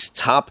NBA's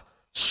top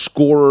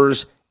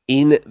scorers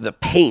in the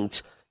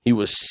paint. He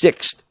was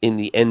 6th in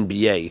the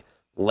NBA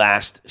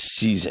last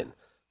season.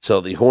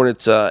 So the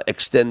Hornets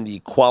extend the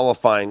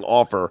qualifying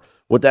offer.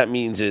 What that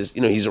means is,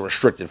 you know, he's a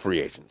restricted free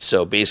agent.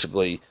 So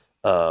basically,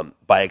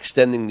 by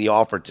extending the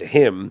offer to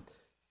him,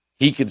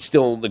 he could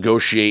still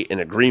negotiate an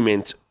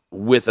agreement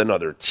with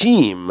another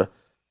team,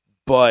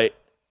 but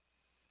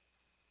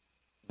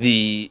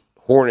the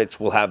Hornets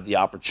will have the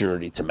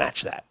opportunity to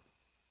match that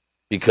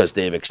because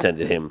they've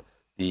extended him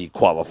the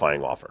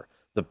qualifying offer.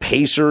 The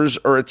Pacers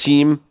are a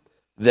team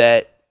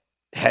that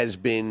has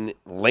been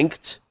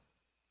linked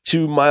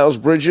to Miles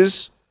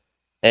Bridges,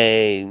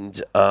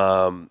 and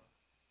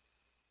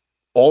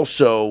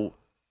also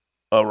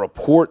a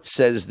report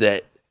says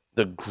that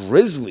the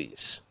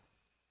Grizzlies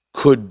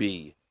could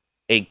be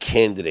a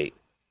candidate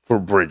for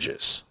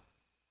Bridges.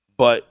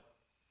 But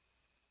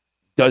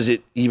does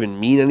it even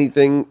mean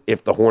anything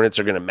if the Hornets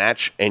are going to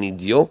match any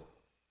deal?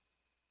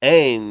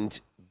 And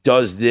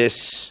does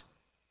this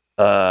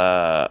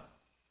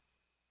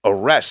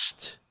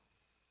arrest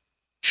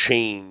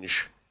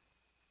change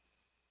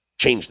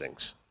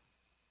things?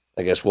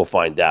 I guess we'll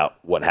find out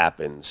what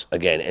happens.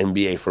 Again,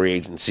 NBA free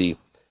agency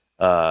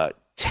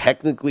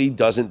technically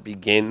doesn't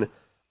begin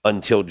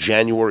until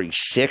January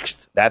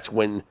 6th. That's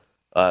when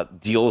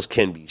deals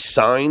can be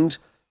signed.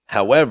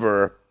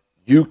 However,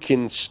 you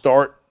can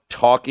start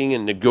talking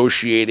and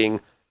negotiating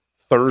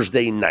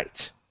Thursday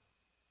night.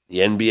 The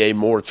NBA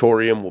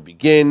moratorium will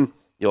begin.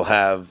 You'll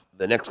have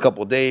the next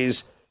couple of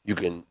days. You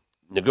can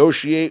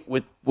negotiate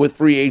with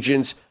free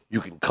agents. You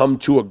can come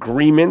to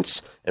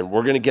agreements, and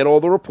we're going to get all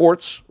the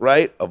reports,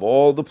 right, of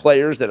all the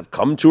players that have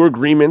come to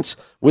agreements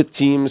with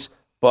teams,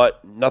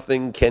 but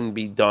nothing can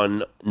be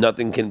done,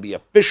 nothing can be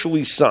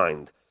officially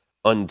signed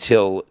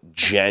until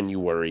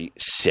January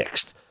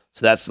 6th.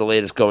 So that's the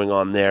latest going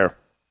on there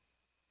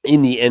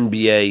in the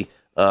NBA.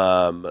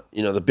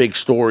 The big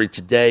story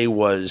today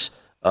was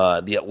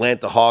the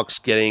Atlanta Hawks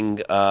getting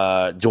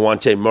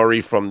DeJounte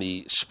Murray from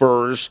the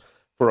Spurs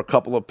for a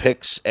couple of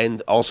picks,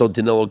 and also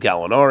Danilo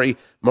Gallinari.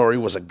 Murray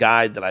was a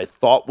guy that I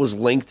thought was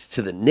linked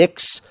to the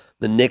Knicks.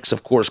 The Knicks,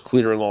 of course,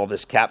 clearing all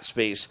this cap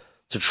space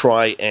to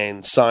try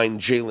and sign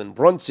Jalen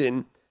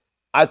Brunson.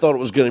 I thought it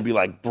was going to be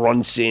like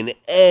Brunson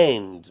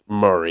and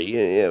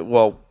Murray.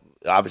 Well,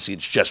 obviously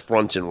it's just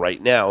Brunson right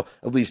now.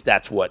 At least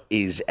that's what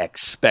is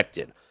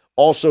expected.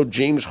 Also,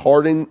 James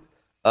Harden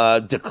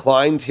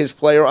declined his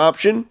player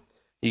option.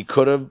 He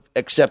could have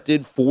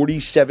accepted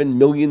 $47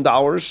 million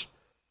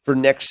for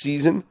next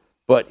season,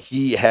 but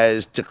he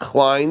has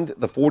declined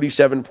the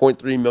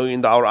 $47.3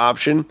 million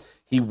option.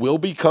 He will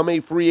become a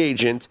free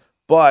agent,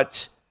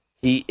 but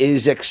he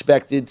is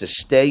expected to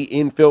stay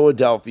in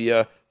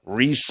Philadelphia,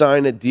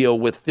 re-sign a deal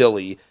with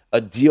Philly, a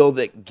deal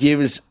that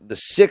gives the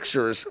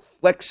Sixers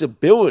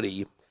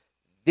flexibility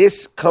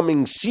this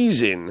coming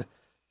season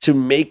to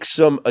make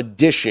some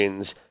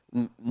additions,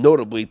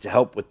 notably to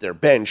help with their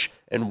bench.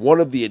 And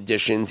one of the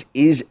additions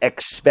is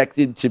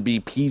expected to be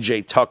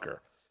PJ Tucker.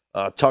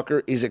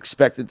 Tucker is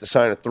expected to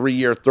sign a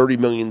 3-year, $30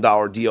 million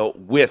deal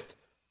with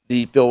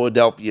the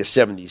Philadelphia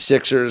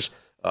 76ers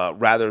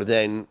rather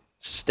than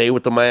stay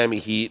with the Miami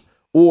Heat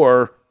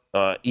or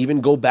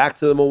even go back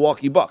to the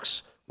Milwaukee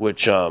Bucks,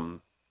 which was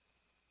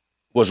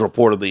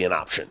reportedly an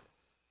option.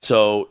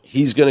 So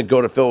he's going to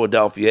go to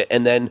Philadelphia.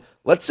 And then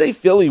let's say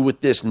Philly, with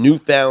this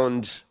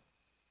newfound,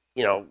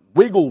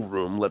 wiggle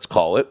room, let's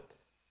call it,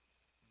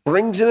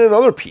 brings in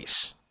another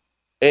piece.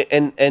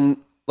 And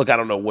look, I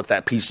don't know what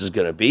that piece is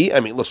going to be. I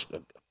mean, look,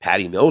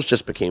 Patty Mills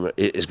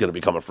is going to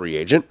become a free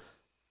agent.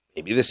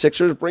 Maybe the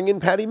Sixers bring in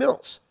Patty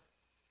Mills.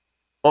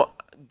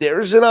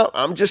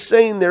 I'm just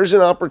saying there's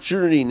an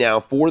opportunity now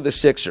for the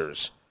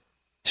Sixers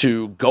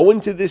to go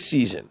into this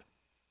season,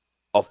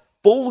 a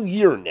full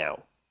year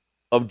now,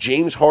 of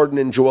James Harden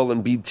and Joel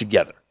Embiid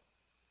together.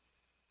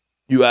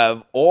 You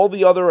have all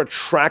the other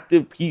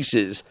attractive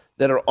pieces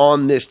that are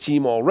on this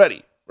team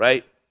already,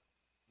 right?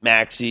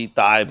 Maxey,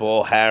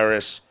 Thibault,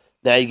 Harris.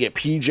 Now you get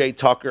PJ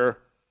Tucker,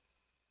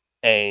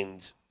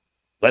 and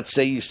let's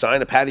say you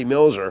sign a Patty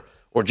Mills or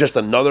just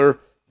another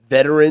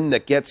veteran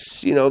that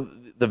gets, the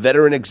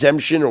veteran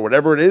exemption or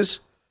whatever it is.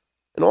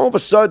 And all of a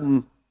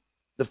sudden,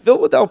 the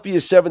Philadelphia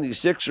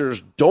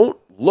 76ers don't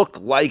look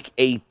like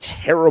a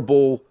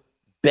terrible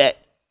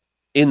bet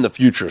in the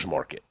futures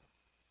market.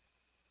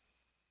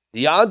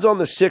 The odds on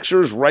the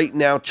Sixers right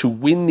now to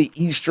win the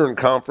Eastern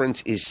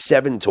Conference is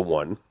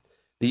 7-1.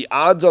 The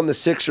odds on the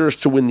Sixers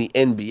to win the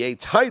NBA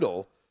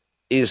title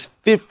is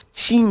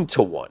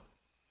 15-1.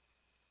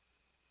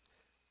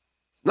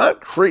 It's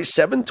not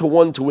crazy.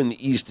 7-1 to win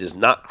the East is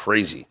not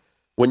crazy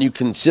when you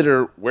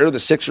consider where the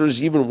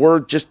Sixers even were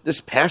just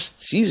this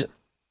past season,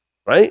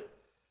 right?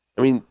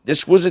 I mean,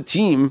 this was a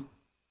team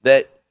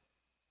that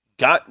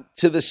got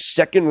to the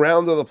second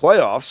round of the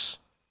playoffs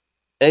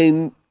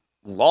and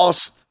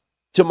lost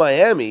to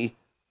Miami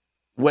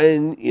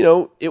when,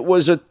 it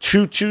was a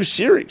 2-2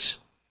 series.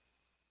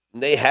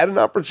 And they had an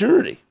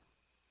opportunity.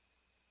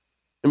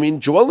 I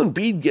mean, Joel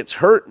Embiid gets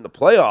hurt in the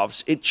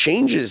playoffs. It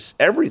changes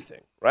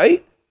everything,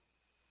 right?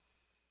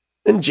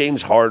 And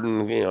James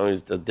Harden, he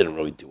didn't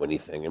really do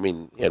anything. I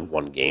mean, he had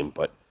one game,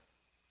 but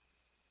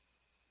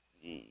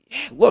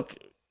look,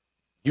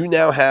 you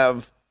now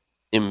have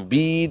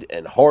Embiid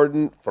and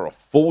Harden for a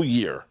full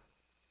year.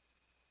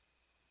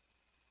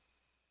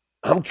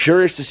 I'm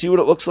curious to see what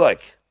it looks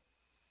like.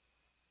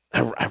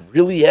 I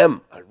really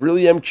am. I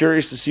really am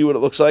curious to see what it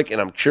looks like,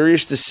 and I'm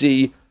curious to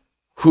see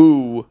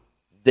who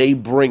they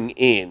bring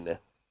in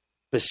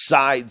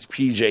besides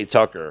PJ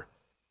Tucker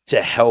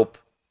to help,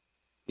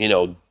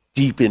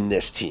 deepen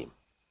this team.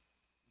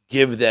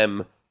 Give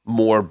them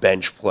more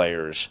bench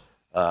players,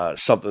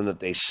 something that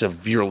they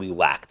severely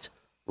lacked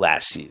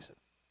last season.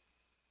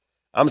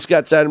 I'm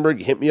Scott Seidenberg.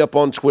 You hit me up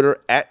on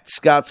Twitter at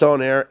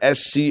ScottsOnAir,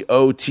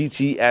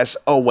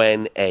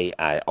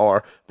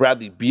 ScottsOnAir.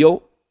 Bradley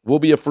Beal will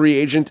be a free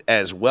agent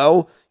as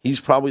well.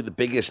 He's probably the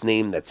biggest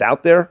name that's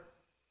out there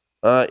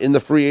in the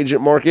free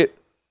agent market.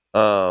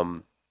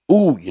 You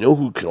know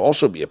who could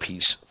also be a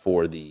piece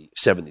for the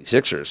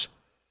 76ers?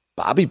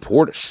 Bobby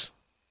Portis.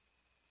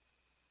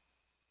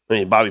 I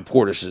mean, Bobby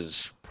Portis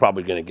is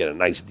probably going to get a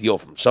nice deal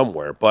from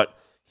somewhere, but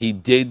he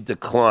did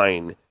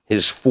decline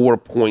his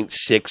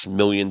 $4.6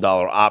 million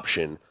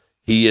option.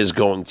 He is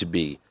going to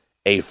be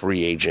a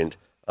free agent.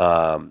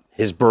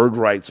 His bird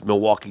rights,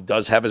 Milwaukee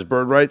does have his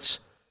bird rights,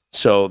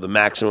 so the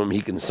maximum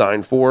he can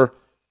sign for,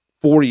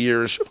 4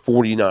 years,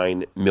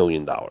 $49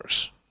 million. Well,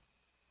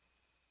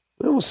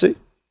 we'll see.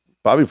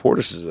 Bobby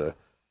Portis is a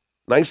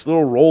nice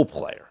little role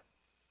player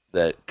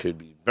that could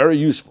be very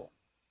useful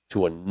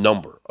to a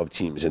number of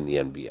teams in the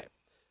NBA.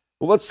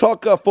 Well, let's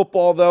talk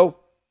football, though.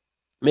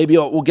 Maybe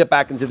we'll get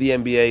back into the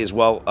NBA as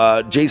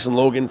well. Jason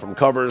Logan from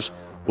Covers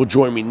will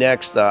join me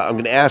next. I'm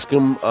going to ask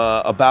him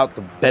about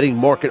the betting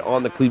market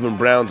on the Cleveland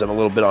Browns and a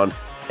little bit on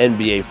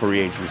NBA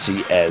free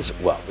agency as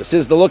well. This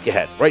is The Look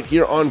Ahead right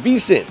here on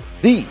VSiN,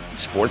 the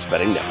Sports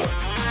Betting Network.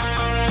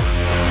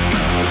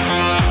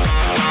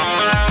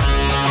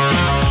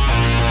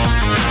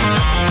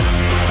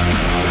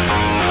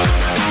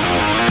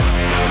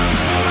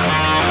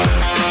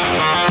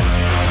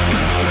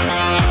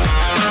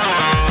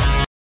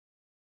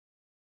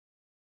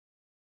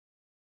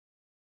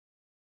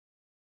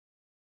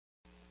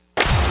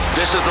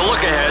 This is The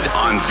Look Ahead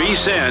on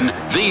VSiN,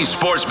 the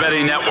Sports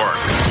Betting Network.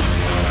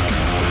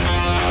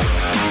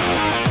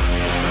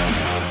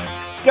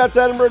 Scott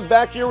Seidenberg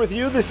back here with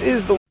you. This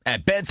is the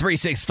At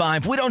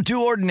Bet365, we don't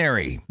do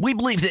ordinary. We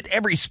believe that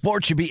every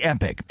sport should be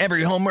epic.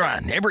 Every home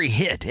run, every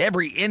hit,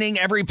 every inning,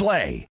 every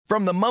play.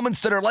 From the moments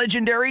that are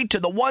legendary to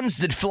the ones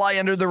that fly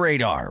under the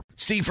radar.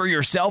 See for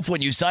yourself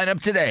when you sign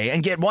up today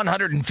and get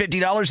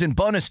 $150 in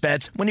bonus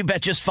bets when you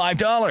bet just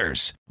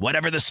 $5.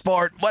 Whatever the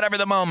sport, whatever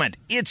the moment,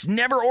 it's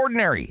never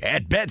ordinary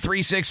at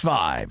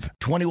Bet365.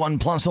 21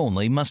 plus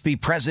only. Must be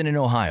present in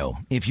Ohio.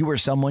 If you or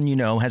someone you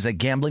know has a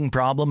gambling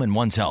problem and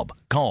wants help,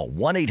 call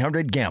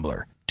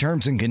 1-800-GAMBLER.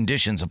 Terms and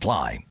conditions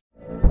apply.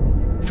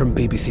 From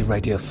BBC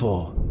Radio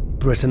 4,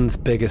 Britain's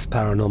biggest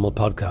paranormal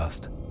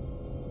podcast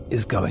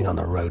is going on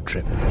a road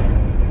trip.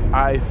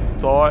 I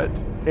thought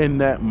in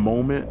that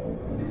moment,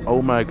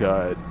 oh my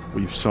God,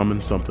 we've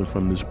summoned something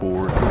from this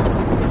board.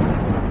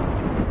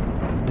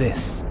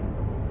 This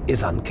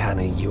is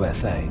Uncanny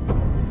USA.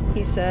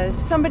 He says,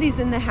 somebody's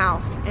in the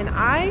house, and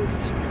I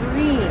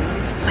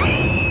screamed.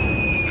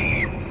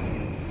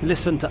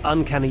 Listen to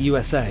Uncanny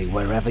USA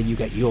wherever you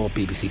get your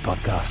BBC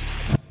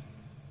podcasts,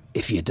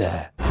 if you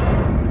dare.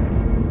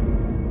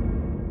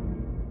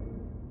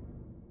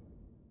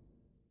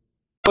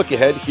 Look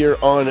Ahead here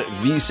on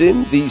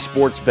VSiN, the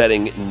Sports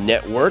Betting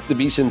Network. The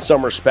VSiN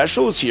Summer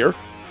Special is here.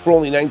 For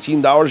only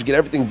 $19, you get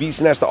everything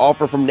VSiN has to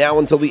offer from now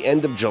until the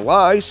end of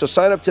July. So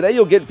sign up today.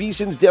 You'll get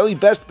VSiN's daily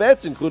best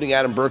bets, including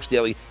Adam Burke's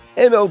daily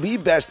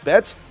MLB best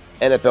bets,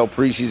 NFL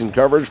preseason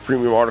coverage,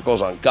 premium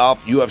articles on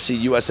golf,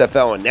 UFC,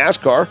 USFL, and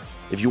NASCAR.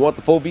 If you want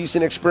the full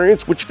VSiN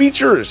experience, which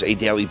features a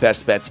daily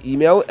best bets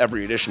email,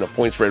 every edition of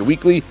Point Spread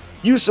Weekly,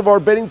 use of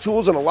our betting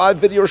tools, and a live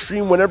video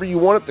stream whenever you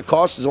want it, the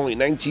cost is only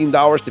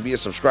 $19 to be a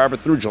subscriber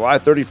through July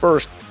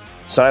 31st.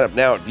 Sign up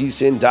now at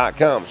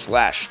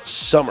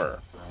vsin.com/summer.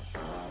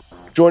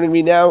 Joining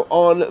me now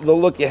on the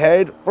Look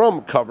Ahead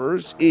from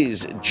Covers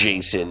is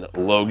Jason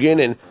Logan.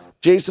 And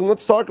Jason,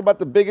 let's talk about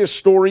the biggest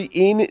story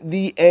in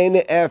the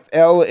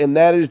NFL, and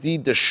that is the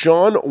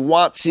Deshaun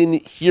Watson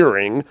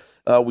hearing.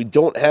 We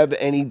don't have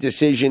any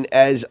decision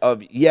as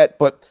of yet,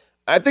 but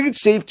I think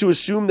it's safe to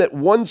assume that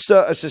once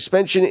a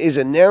suspension is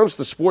announced,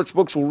 the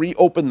sportsbooks will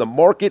reopen the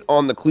market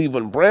on the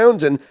Cleveland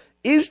Browns. And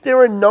is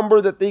there a number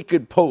that they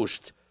could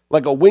post,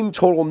 like a win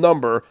total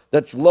number,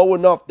 that's low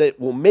enough that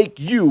will make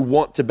you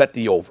want to bet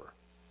the over?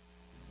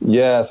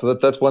 Yeah, so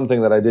that's one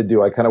thing that I did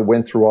do. I kind of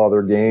went through all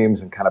their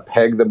games and kind of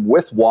pegged them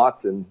with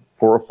Watson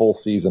for a full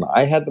season.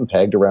 I had them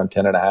pegged around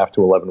 10.5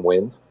 to 11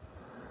 wins.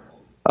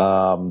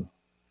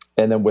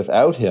 And then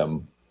without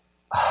him,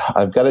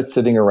 I've got it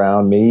sitting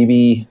around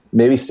maybe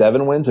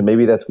 7 wins, and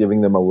maybe that's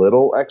giving them a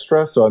little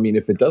extra. So, I mean,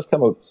 if it does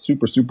come out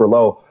super, super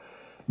low,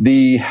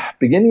 the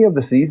beginning of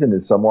the season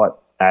is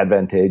somewhat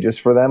advantageous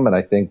for them, and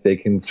I think they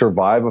can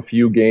survive a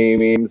few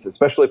games,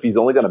 especially if he's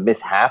only going to miss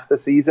half the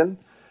season.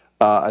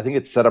 I think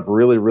it's set up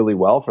really, really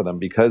well for them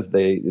because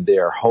they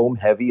are home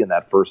heavy in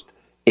that first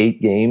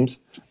 8 games.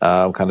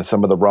 Kind of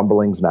some of the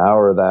rumblings now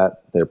are that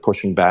they're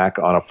pushing back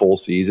on a full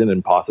season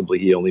and possibly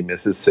he only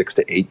misses 6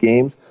 to 8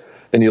 games.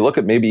 And you look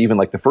at maybe even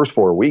like the first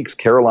 4 weeks,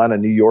 Carolina,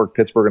 New York,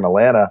 Pittsburgh, and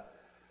Atlanta.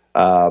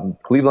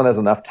 Cleveland has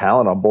enough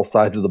talent on both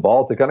sides of the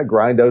ball to kind of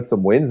grind out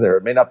some wins there.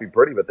 It may not be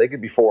pretty, but they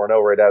could be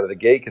 4-0 right out of the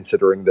gate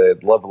considering the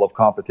level of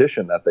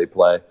competition that they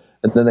play.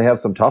 And then they have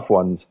some tough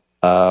ones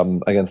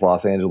against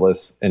Los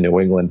Angeles and New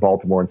England,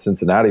 Baltimore, and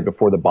Cincinnati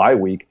before the bye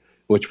week,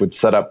 which would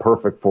set up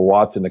perfect for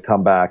Watson to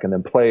come back and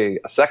then play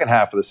a second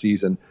half of the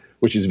season,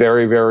 which is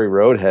very, very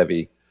road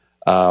heavy.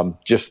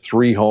 Just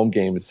 3 home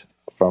games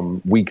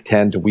from week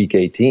 10 to week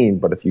 18.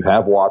 But if you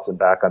have Watson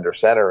back under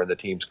center and the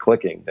team's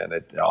clicking, then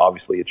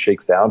obviously it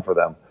shakes down for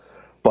them.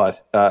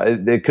 But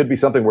it could be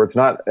something where it's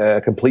not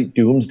a complete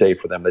doomsday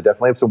for them. They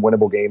definitely have some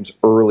winnable games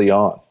early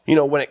on. You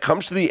know, when it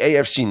comes to the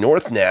AFC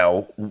North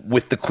now,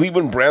 with the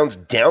Cleveland Browns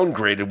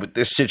downgraded with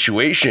this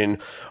situation,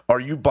 are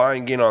you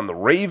buying in on the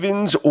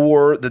Ravens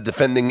or the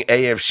defending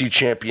AFC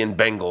champion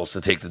Bengals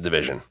to take the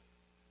division?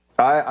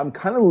 I'm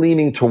kind of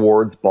leaning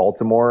towards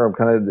Baltimore.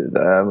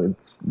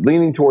 It's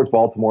leaning towards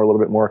Baltimore a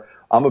little bit more.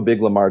 I'm a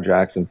big Lamar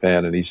Jackson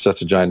fan, and he's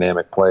such a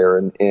dynamic player.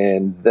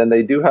 And then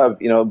they do have,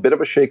 a bit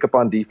of a shakeup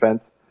on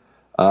defense.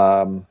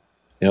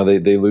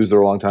 They lose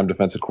their longtime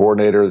defensive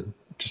coordinator,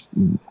 just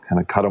kind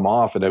of cut him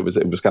off, and it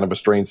was kind of a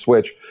strange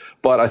switch.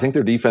 But I think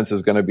their defense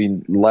is going to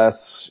be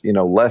less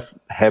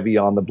heavy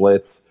on the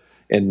blitz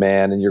and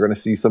man, and you're going to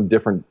see some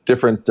different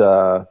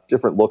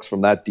looks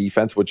from that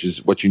defense, which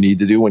is what you need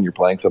to do when you're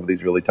playing some of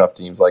these really tough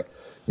teams. Like,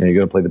 you're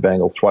going to play the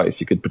Bengals twice.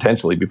 You could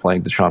potentially be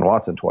playing Deshaun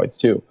Watson twice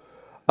too.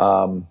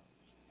 And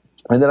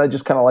then I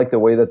just kind of like the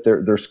way that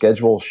their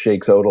schedule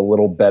shakes out a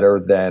little better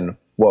than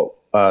what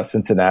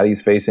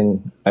Cincinnati's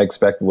facing. I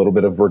expect a little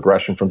bit of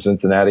regression from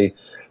Cincinnati.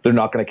 They're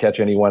not going to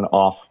catch anyone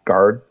off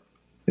guard.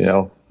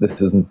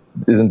 This isn't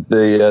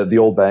the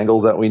old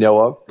Bengals that we know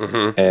of.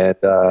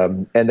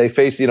 Mm-hmm. And they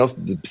face,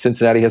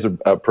 Cincinnati has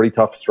a pretty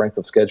tough strength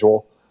of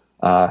schedule,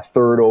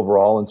 third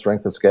overall in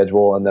strength of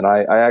schedule. And then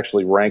I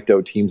actually ranked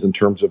out teams in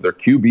terms of their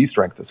QB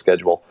strength of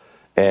schedule.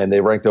 And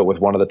they ranked out with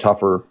one of the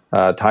tougher,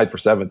 tied for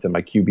seventh in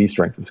my QB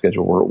strength of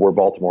schedule, where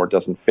Baltimore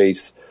doesn't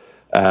face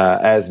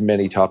as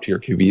many top-tier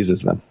QBs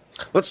as them.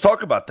 Let's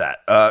talk about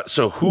that.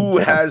 So who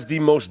has the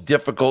most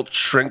difficult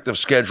strength of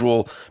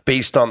schedule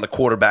based on the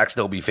quarterbacks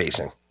they'll be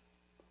facing?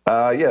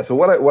 So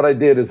what I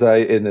did is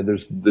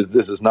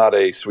this is not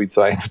a sweet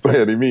science by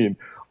any means.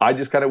 I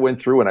just kind of went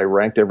through and I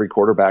ranked every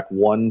quarterback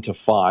 1 to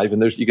 5,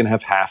 and you can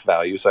have half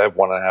values. So I have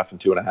 1.5 and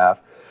 2.5.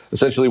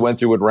 Essentially went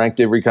through and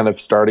ranked every kind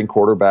of starting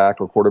quarterback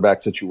or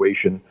quarterback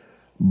situation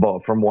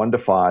from 1 to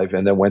 5,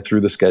 and then went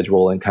through the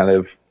schedule and kind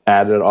of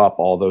added up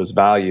all those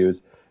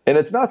values. And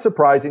it's not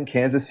surprising,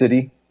 Kansas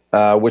City,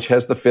 which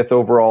has the 5th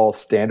overall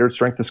standard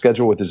strength of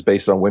schedule, which is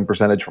based on win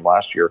percentage from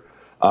last year.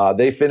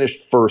 They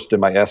finished first in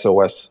my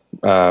SOS,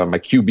 my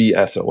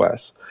QB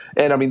SOS.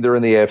 And I mean, they're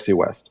in the AFC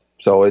West.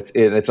 So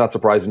it's not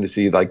surprising to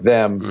see like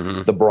them,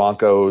 mm-hmm. the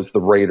Broncos,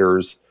 the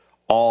Raiders,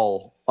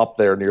 all up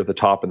there near the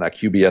top in that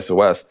QB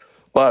SOS.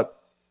 But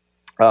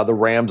the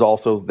Rams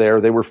also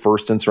there. They were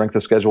first in strength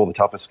of schedule, the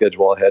toughest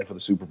schedule ahead for the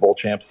Super Bowl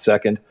champs,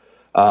 second.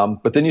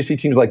 But then you see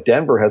teams like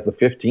Denver has the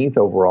 15th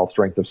overall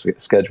strength of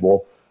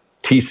schedule,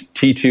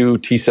 T2,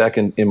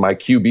 T2 in my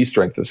QB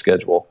strength of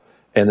schedule.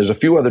 And there's a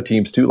few other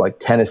teams too, like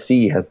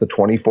Tennessee has the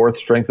 24th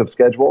strength of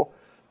schedule,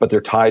 but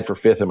they're tied for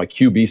 5th in my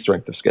QB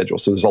strength of schedule.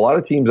 So there's a lot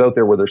of teams out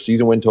there where their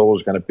season win total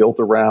is kind of built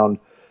around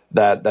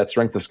that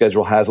strength of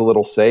schedule has a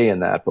little say in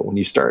that. But when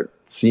you start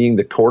seeing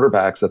the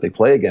quarterbacks that they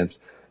play against,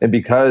 and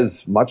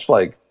because much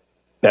like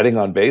betting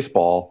on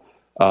baseball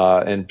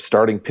and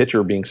starting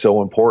pitcher being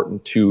so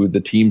important to the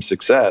team's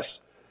success,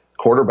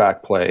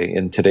 quarterback play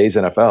in today's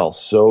NFL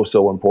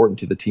so important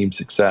to the team's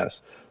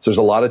success. So there's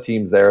a lot of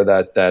teams there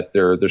that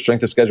their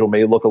strength of schedule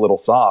may look a little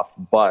soft,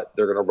 but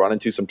they're going to run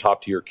into some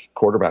top tier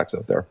quarterbacks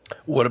out there.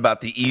 What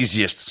about the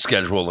easiest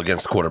schedule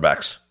against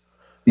quarterbacks?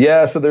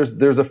 Yeah, so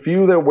there's a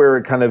few there where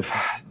it kind of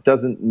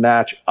doesn't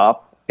match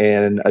up,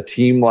 and a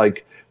team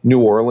like New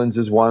Orleans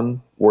is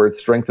one where its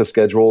strength of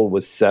schedule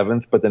was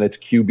 7th, but then its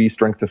QB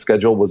strength of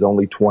schedule was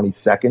only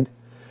 22nd.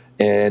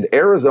 And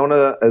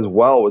Arizona as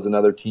well was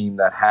another team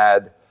that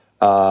had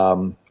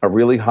a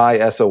really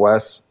high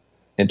SOS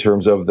in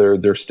terms of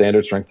their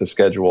standard strength of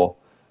schedule,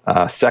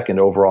 2nd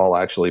overall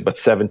actually, but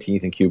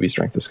 17th in QB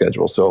strength of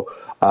schedule. So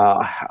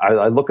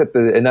I look at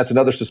and that's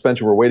another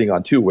suspension we're waiting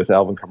on too with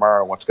Alvin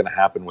Kamara and what's going to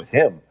happen with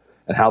him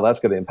and how that's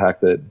going to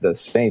impact the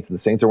Saints. And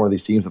the Saints are one of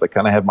these teams that I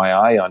kind of have my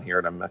eye on here,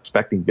 and I'm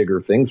expecting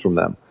bigger things from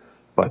them.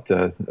 But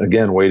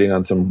again, we're waiting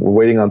on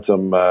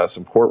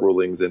some court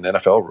rulings and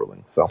NFL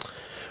rulings. So.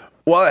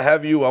 While I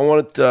have you, I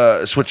want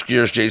to switch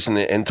gears, Jason,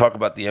 and talk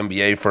about the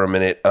NBA for a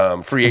minute.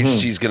 Free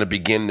agency is going to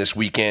begin this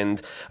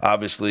weekend.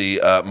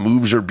 Obviously,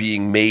 moves are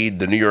being made.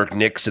 The New York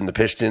Knicks and the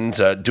Pistons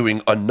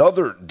doing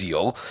another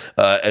deal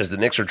as the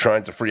Knicks are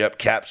trying to free up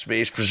cap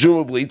space,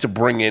 presumably to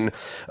bring in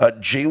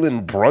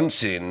Jalen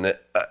Brunson.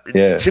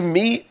 To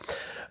me,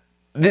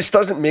 this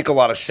doesn't make a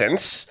lot of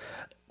sense,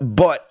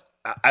 but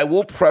I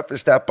will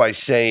preface that by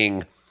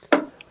saying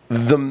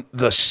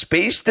the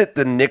space that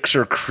the Knicks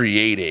are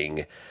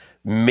creating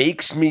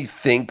makes me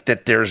think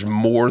that there's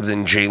more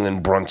than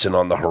Jalen Brunson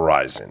on the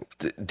horizon.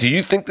 Do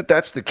you think that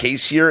that's the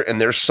case here, and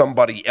there's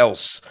somebody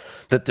else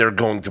that they're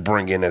going to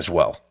bring in as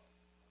well?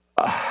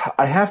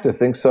 I have to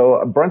think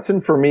so. Brunson,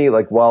 for me,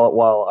 like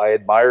while I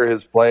admire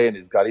his play and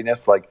his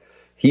guttiness, like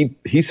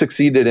he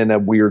succeeded in a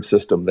weird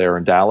system there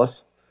in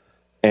Dallas,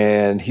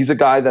 and he's a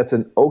guy that's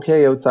an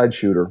okay outside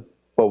shooter,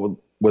 but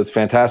was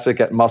fantastic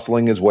at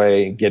muscling his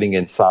way and getting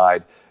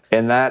inside.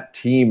 And that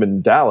team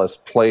in Dallas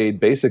played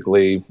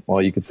basically,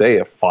 you could say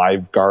a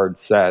 5-guard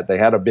set. They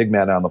had a big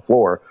man on the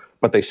floor,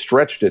 but they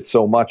stretched it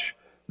so much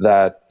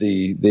that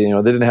they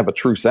didn't have a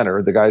true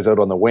center. The guy's out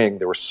on the wing.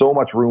 There was so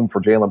much room for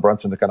Jalen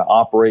Brunson to kind of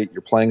operate.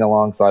 You're playing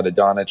alongside of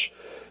Donich.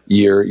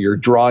 You're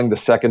drawing the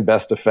second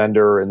best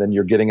defender, and then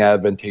you're getting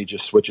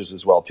advantageous switches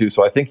as well too.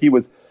 So I think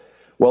he's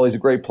a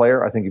great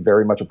player. I think he's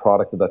very much a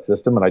product of that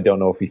system, and I don't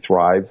know if he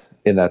thrives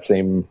in that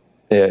same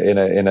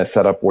in a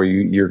setup where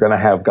you're going to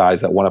have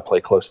guys that want to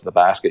play close to the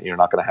basket, and you're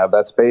not going to have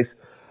that space.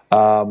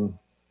 And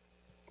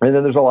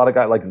then there's a lot of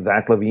guys like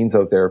Zach LaVine's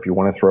out there. If you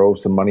want to throw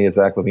some money at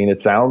Zach LaVine,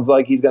 it sounds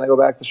like he's going to go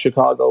back to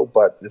Chicago,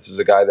 but this is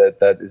a guy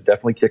that is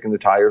definitely kicking the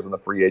tires on the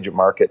free agent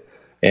market.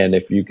 And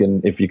if you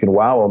can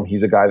wow him,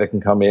 he's a guy that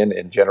can come in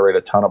and generate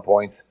a ton of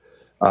points.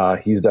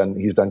 He's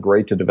done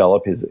great to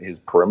develop his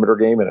perimeter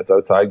game and his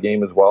outside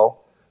game as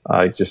well.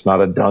 He's just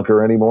not a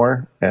dunker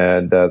anymore,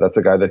 and that's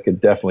a guy that could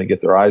definitely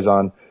get their eyes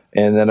on.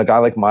 And then a guy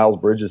like Miles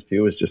Bridges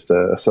too is just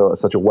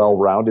such a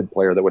well-rounded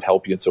player that would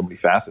help you in so many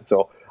facets.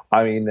 So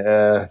I mean,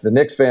 the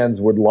Knicks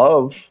fans would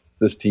love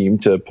this team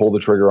to pull the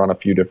trigger on a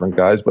few different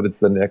guys, but it's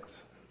the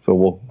Knicks. So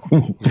we'll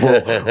be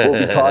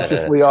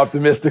cautiously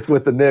optimistic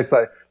with the Knicks.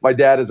 My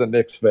dad is a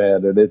Knicks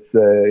fan, and it's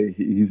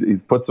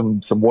he's put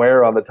some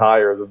wear on the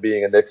tires of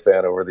being a Knicks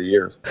fan over the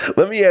years.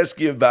 Let me ask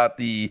you about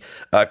the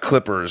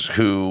Clippers,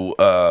 who,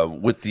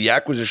 with the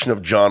acquisition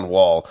of John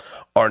Wall,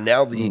 are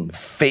now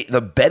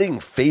the betting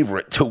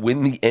favorite to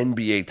win the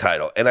NBA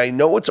title. And I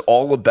know it's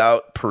all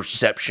about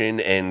perception,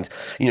 and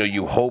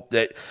you hope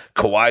that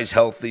Kawhi's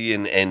healthy,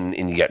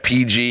 and you got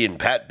PG and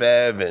Pat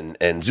Bev and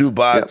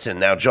Zubats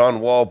and now John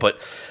Wall. But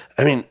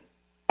I mean,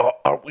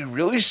 are we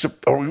really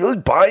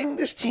buying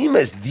this team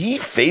as the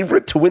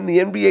favorite to win the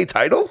NBA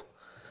title?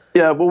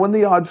 Yeah, well, when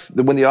the odds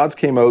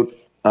came out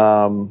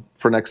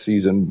for next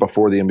season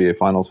before the NBA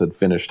Finals had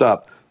finished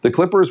up, the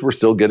Clippers were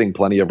still getting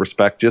plenty of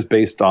respect just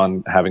based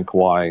on having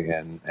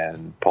Kawhi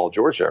and Paul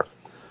George there.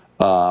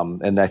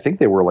 And I think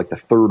they were like the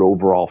third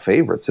overall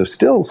favorite. So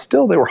still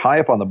they were high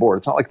up on the board.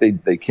 It's not like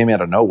they came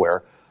out of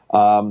nowhere.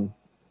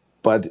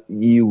 But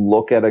you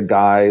look at a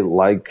guy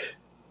like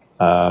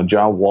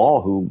John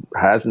Wall, who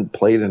hasn't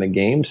played in a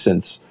game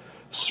since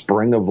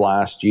spring of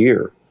last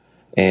year.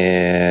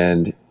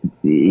 And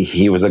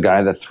he was a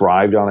guy that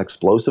thrived on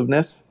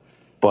explosiveness,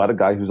 but a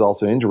guy who's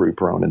also injury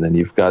prone. And then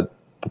you've got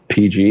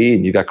PG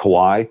and you got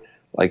Kawhi.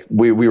 Like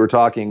we were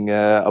talking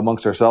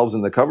amongst ourselves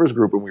in the covers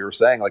group, and we were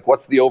saying, like,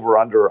 what's the over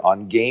under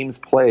on games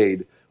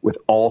played with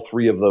all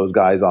three of those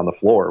guys on the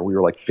floor? We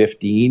were like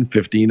 15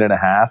 and a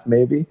half,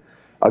 maybe.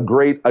 A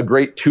great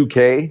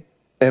 2K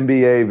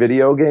NBA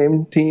video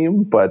game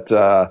team, but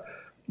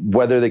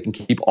whether they can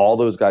keep all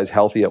those guys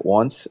healthy at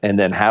once and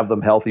then have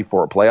them healthy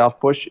for a playoff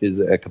push is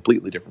a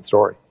completely different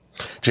story.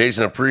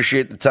 Jason,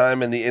 appreciate the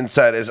time and the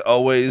insight as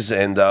always,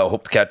 and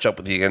hope to catch up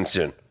with you again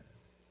soon.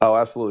 Oh,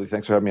 absolutely.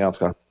 Thanks for having me on,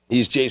 Scott.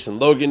 He's Jason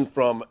Logan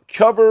from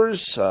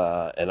Covers,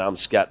 and I'm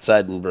Scott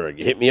Seidenberg.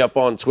 Hit me up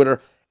on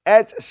Twitter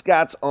at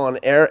Scott's On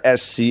Air,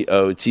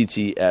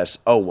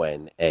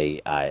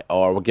 SCOTTSONAIR.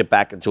 We'll get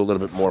back into a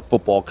little bit more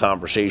football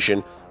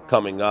conversation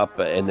coming up,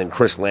 and then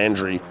Chris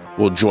Landry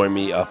will join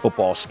me, a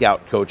football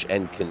scout, coach,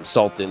 and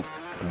consultant,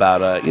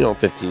 about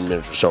 15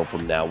 minutes or so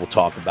from now. We'll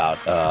talk about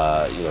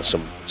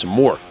some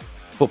more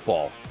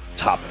football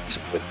topics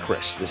with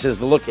Chris. This is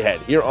The Look Ahead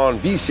here on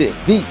VSiN,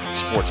 the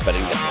Sports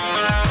Betting Network.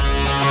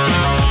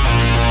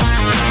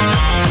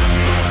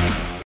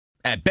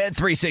 At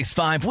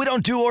Bet365, we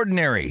don't do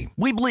ordinary.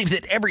 We believe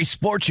that every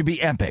sport should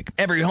be epic.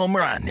 Every home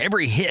run,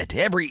 every hit,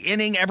 every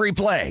inning, every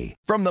play.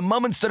 From the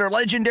moments that are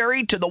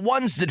legendary to the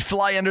ones that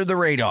fly under the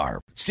radar.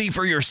 See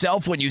for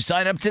yourself when you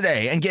sign up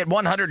today and get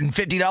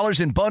 $150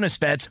 in bonus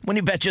bets when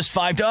you bet just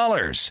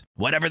 $5.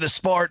 Whatever the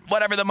sport,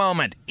 whatever the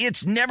moment,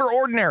 it's never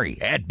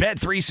ordinary at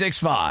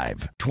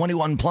Bet365.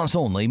 21 plus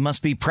only.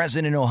 Must be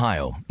present in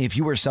Ohio. If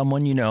you or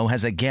someone you know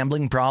has a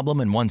gambling problem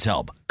and wants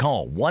help,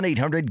 call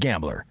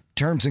 1-800-GAMBLER.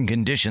 Terms and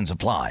conditions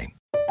apply.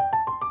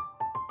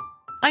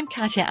 I'm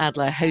Katya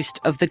Adler, host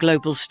of The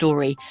Global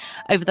Story.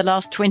 Over the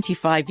last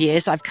 25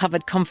 years, I've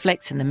covered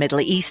conflicts in the Middle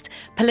East,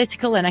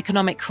 political and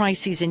economic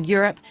crises in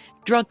Europe,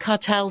 drug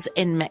cartels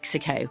in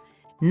Mexico.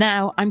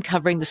 Now I'm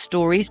covering the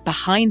stories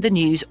behind the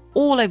news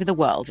all over the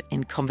world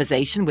in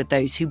conversation with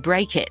those who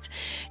break it.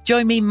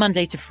 Join me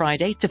Monday to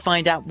Friday to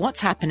find out what's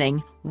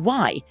happening,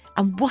 why,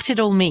 and what it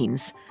all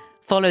means.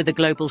 Follow The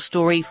Global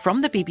Story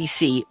from the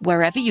BBC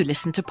wherever you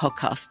listen to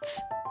podcasts.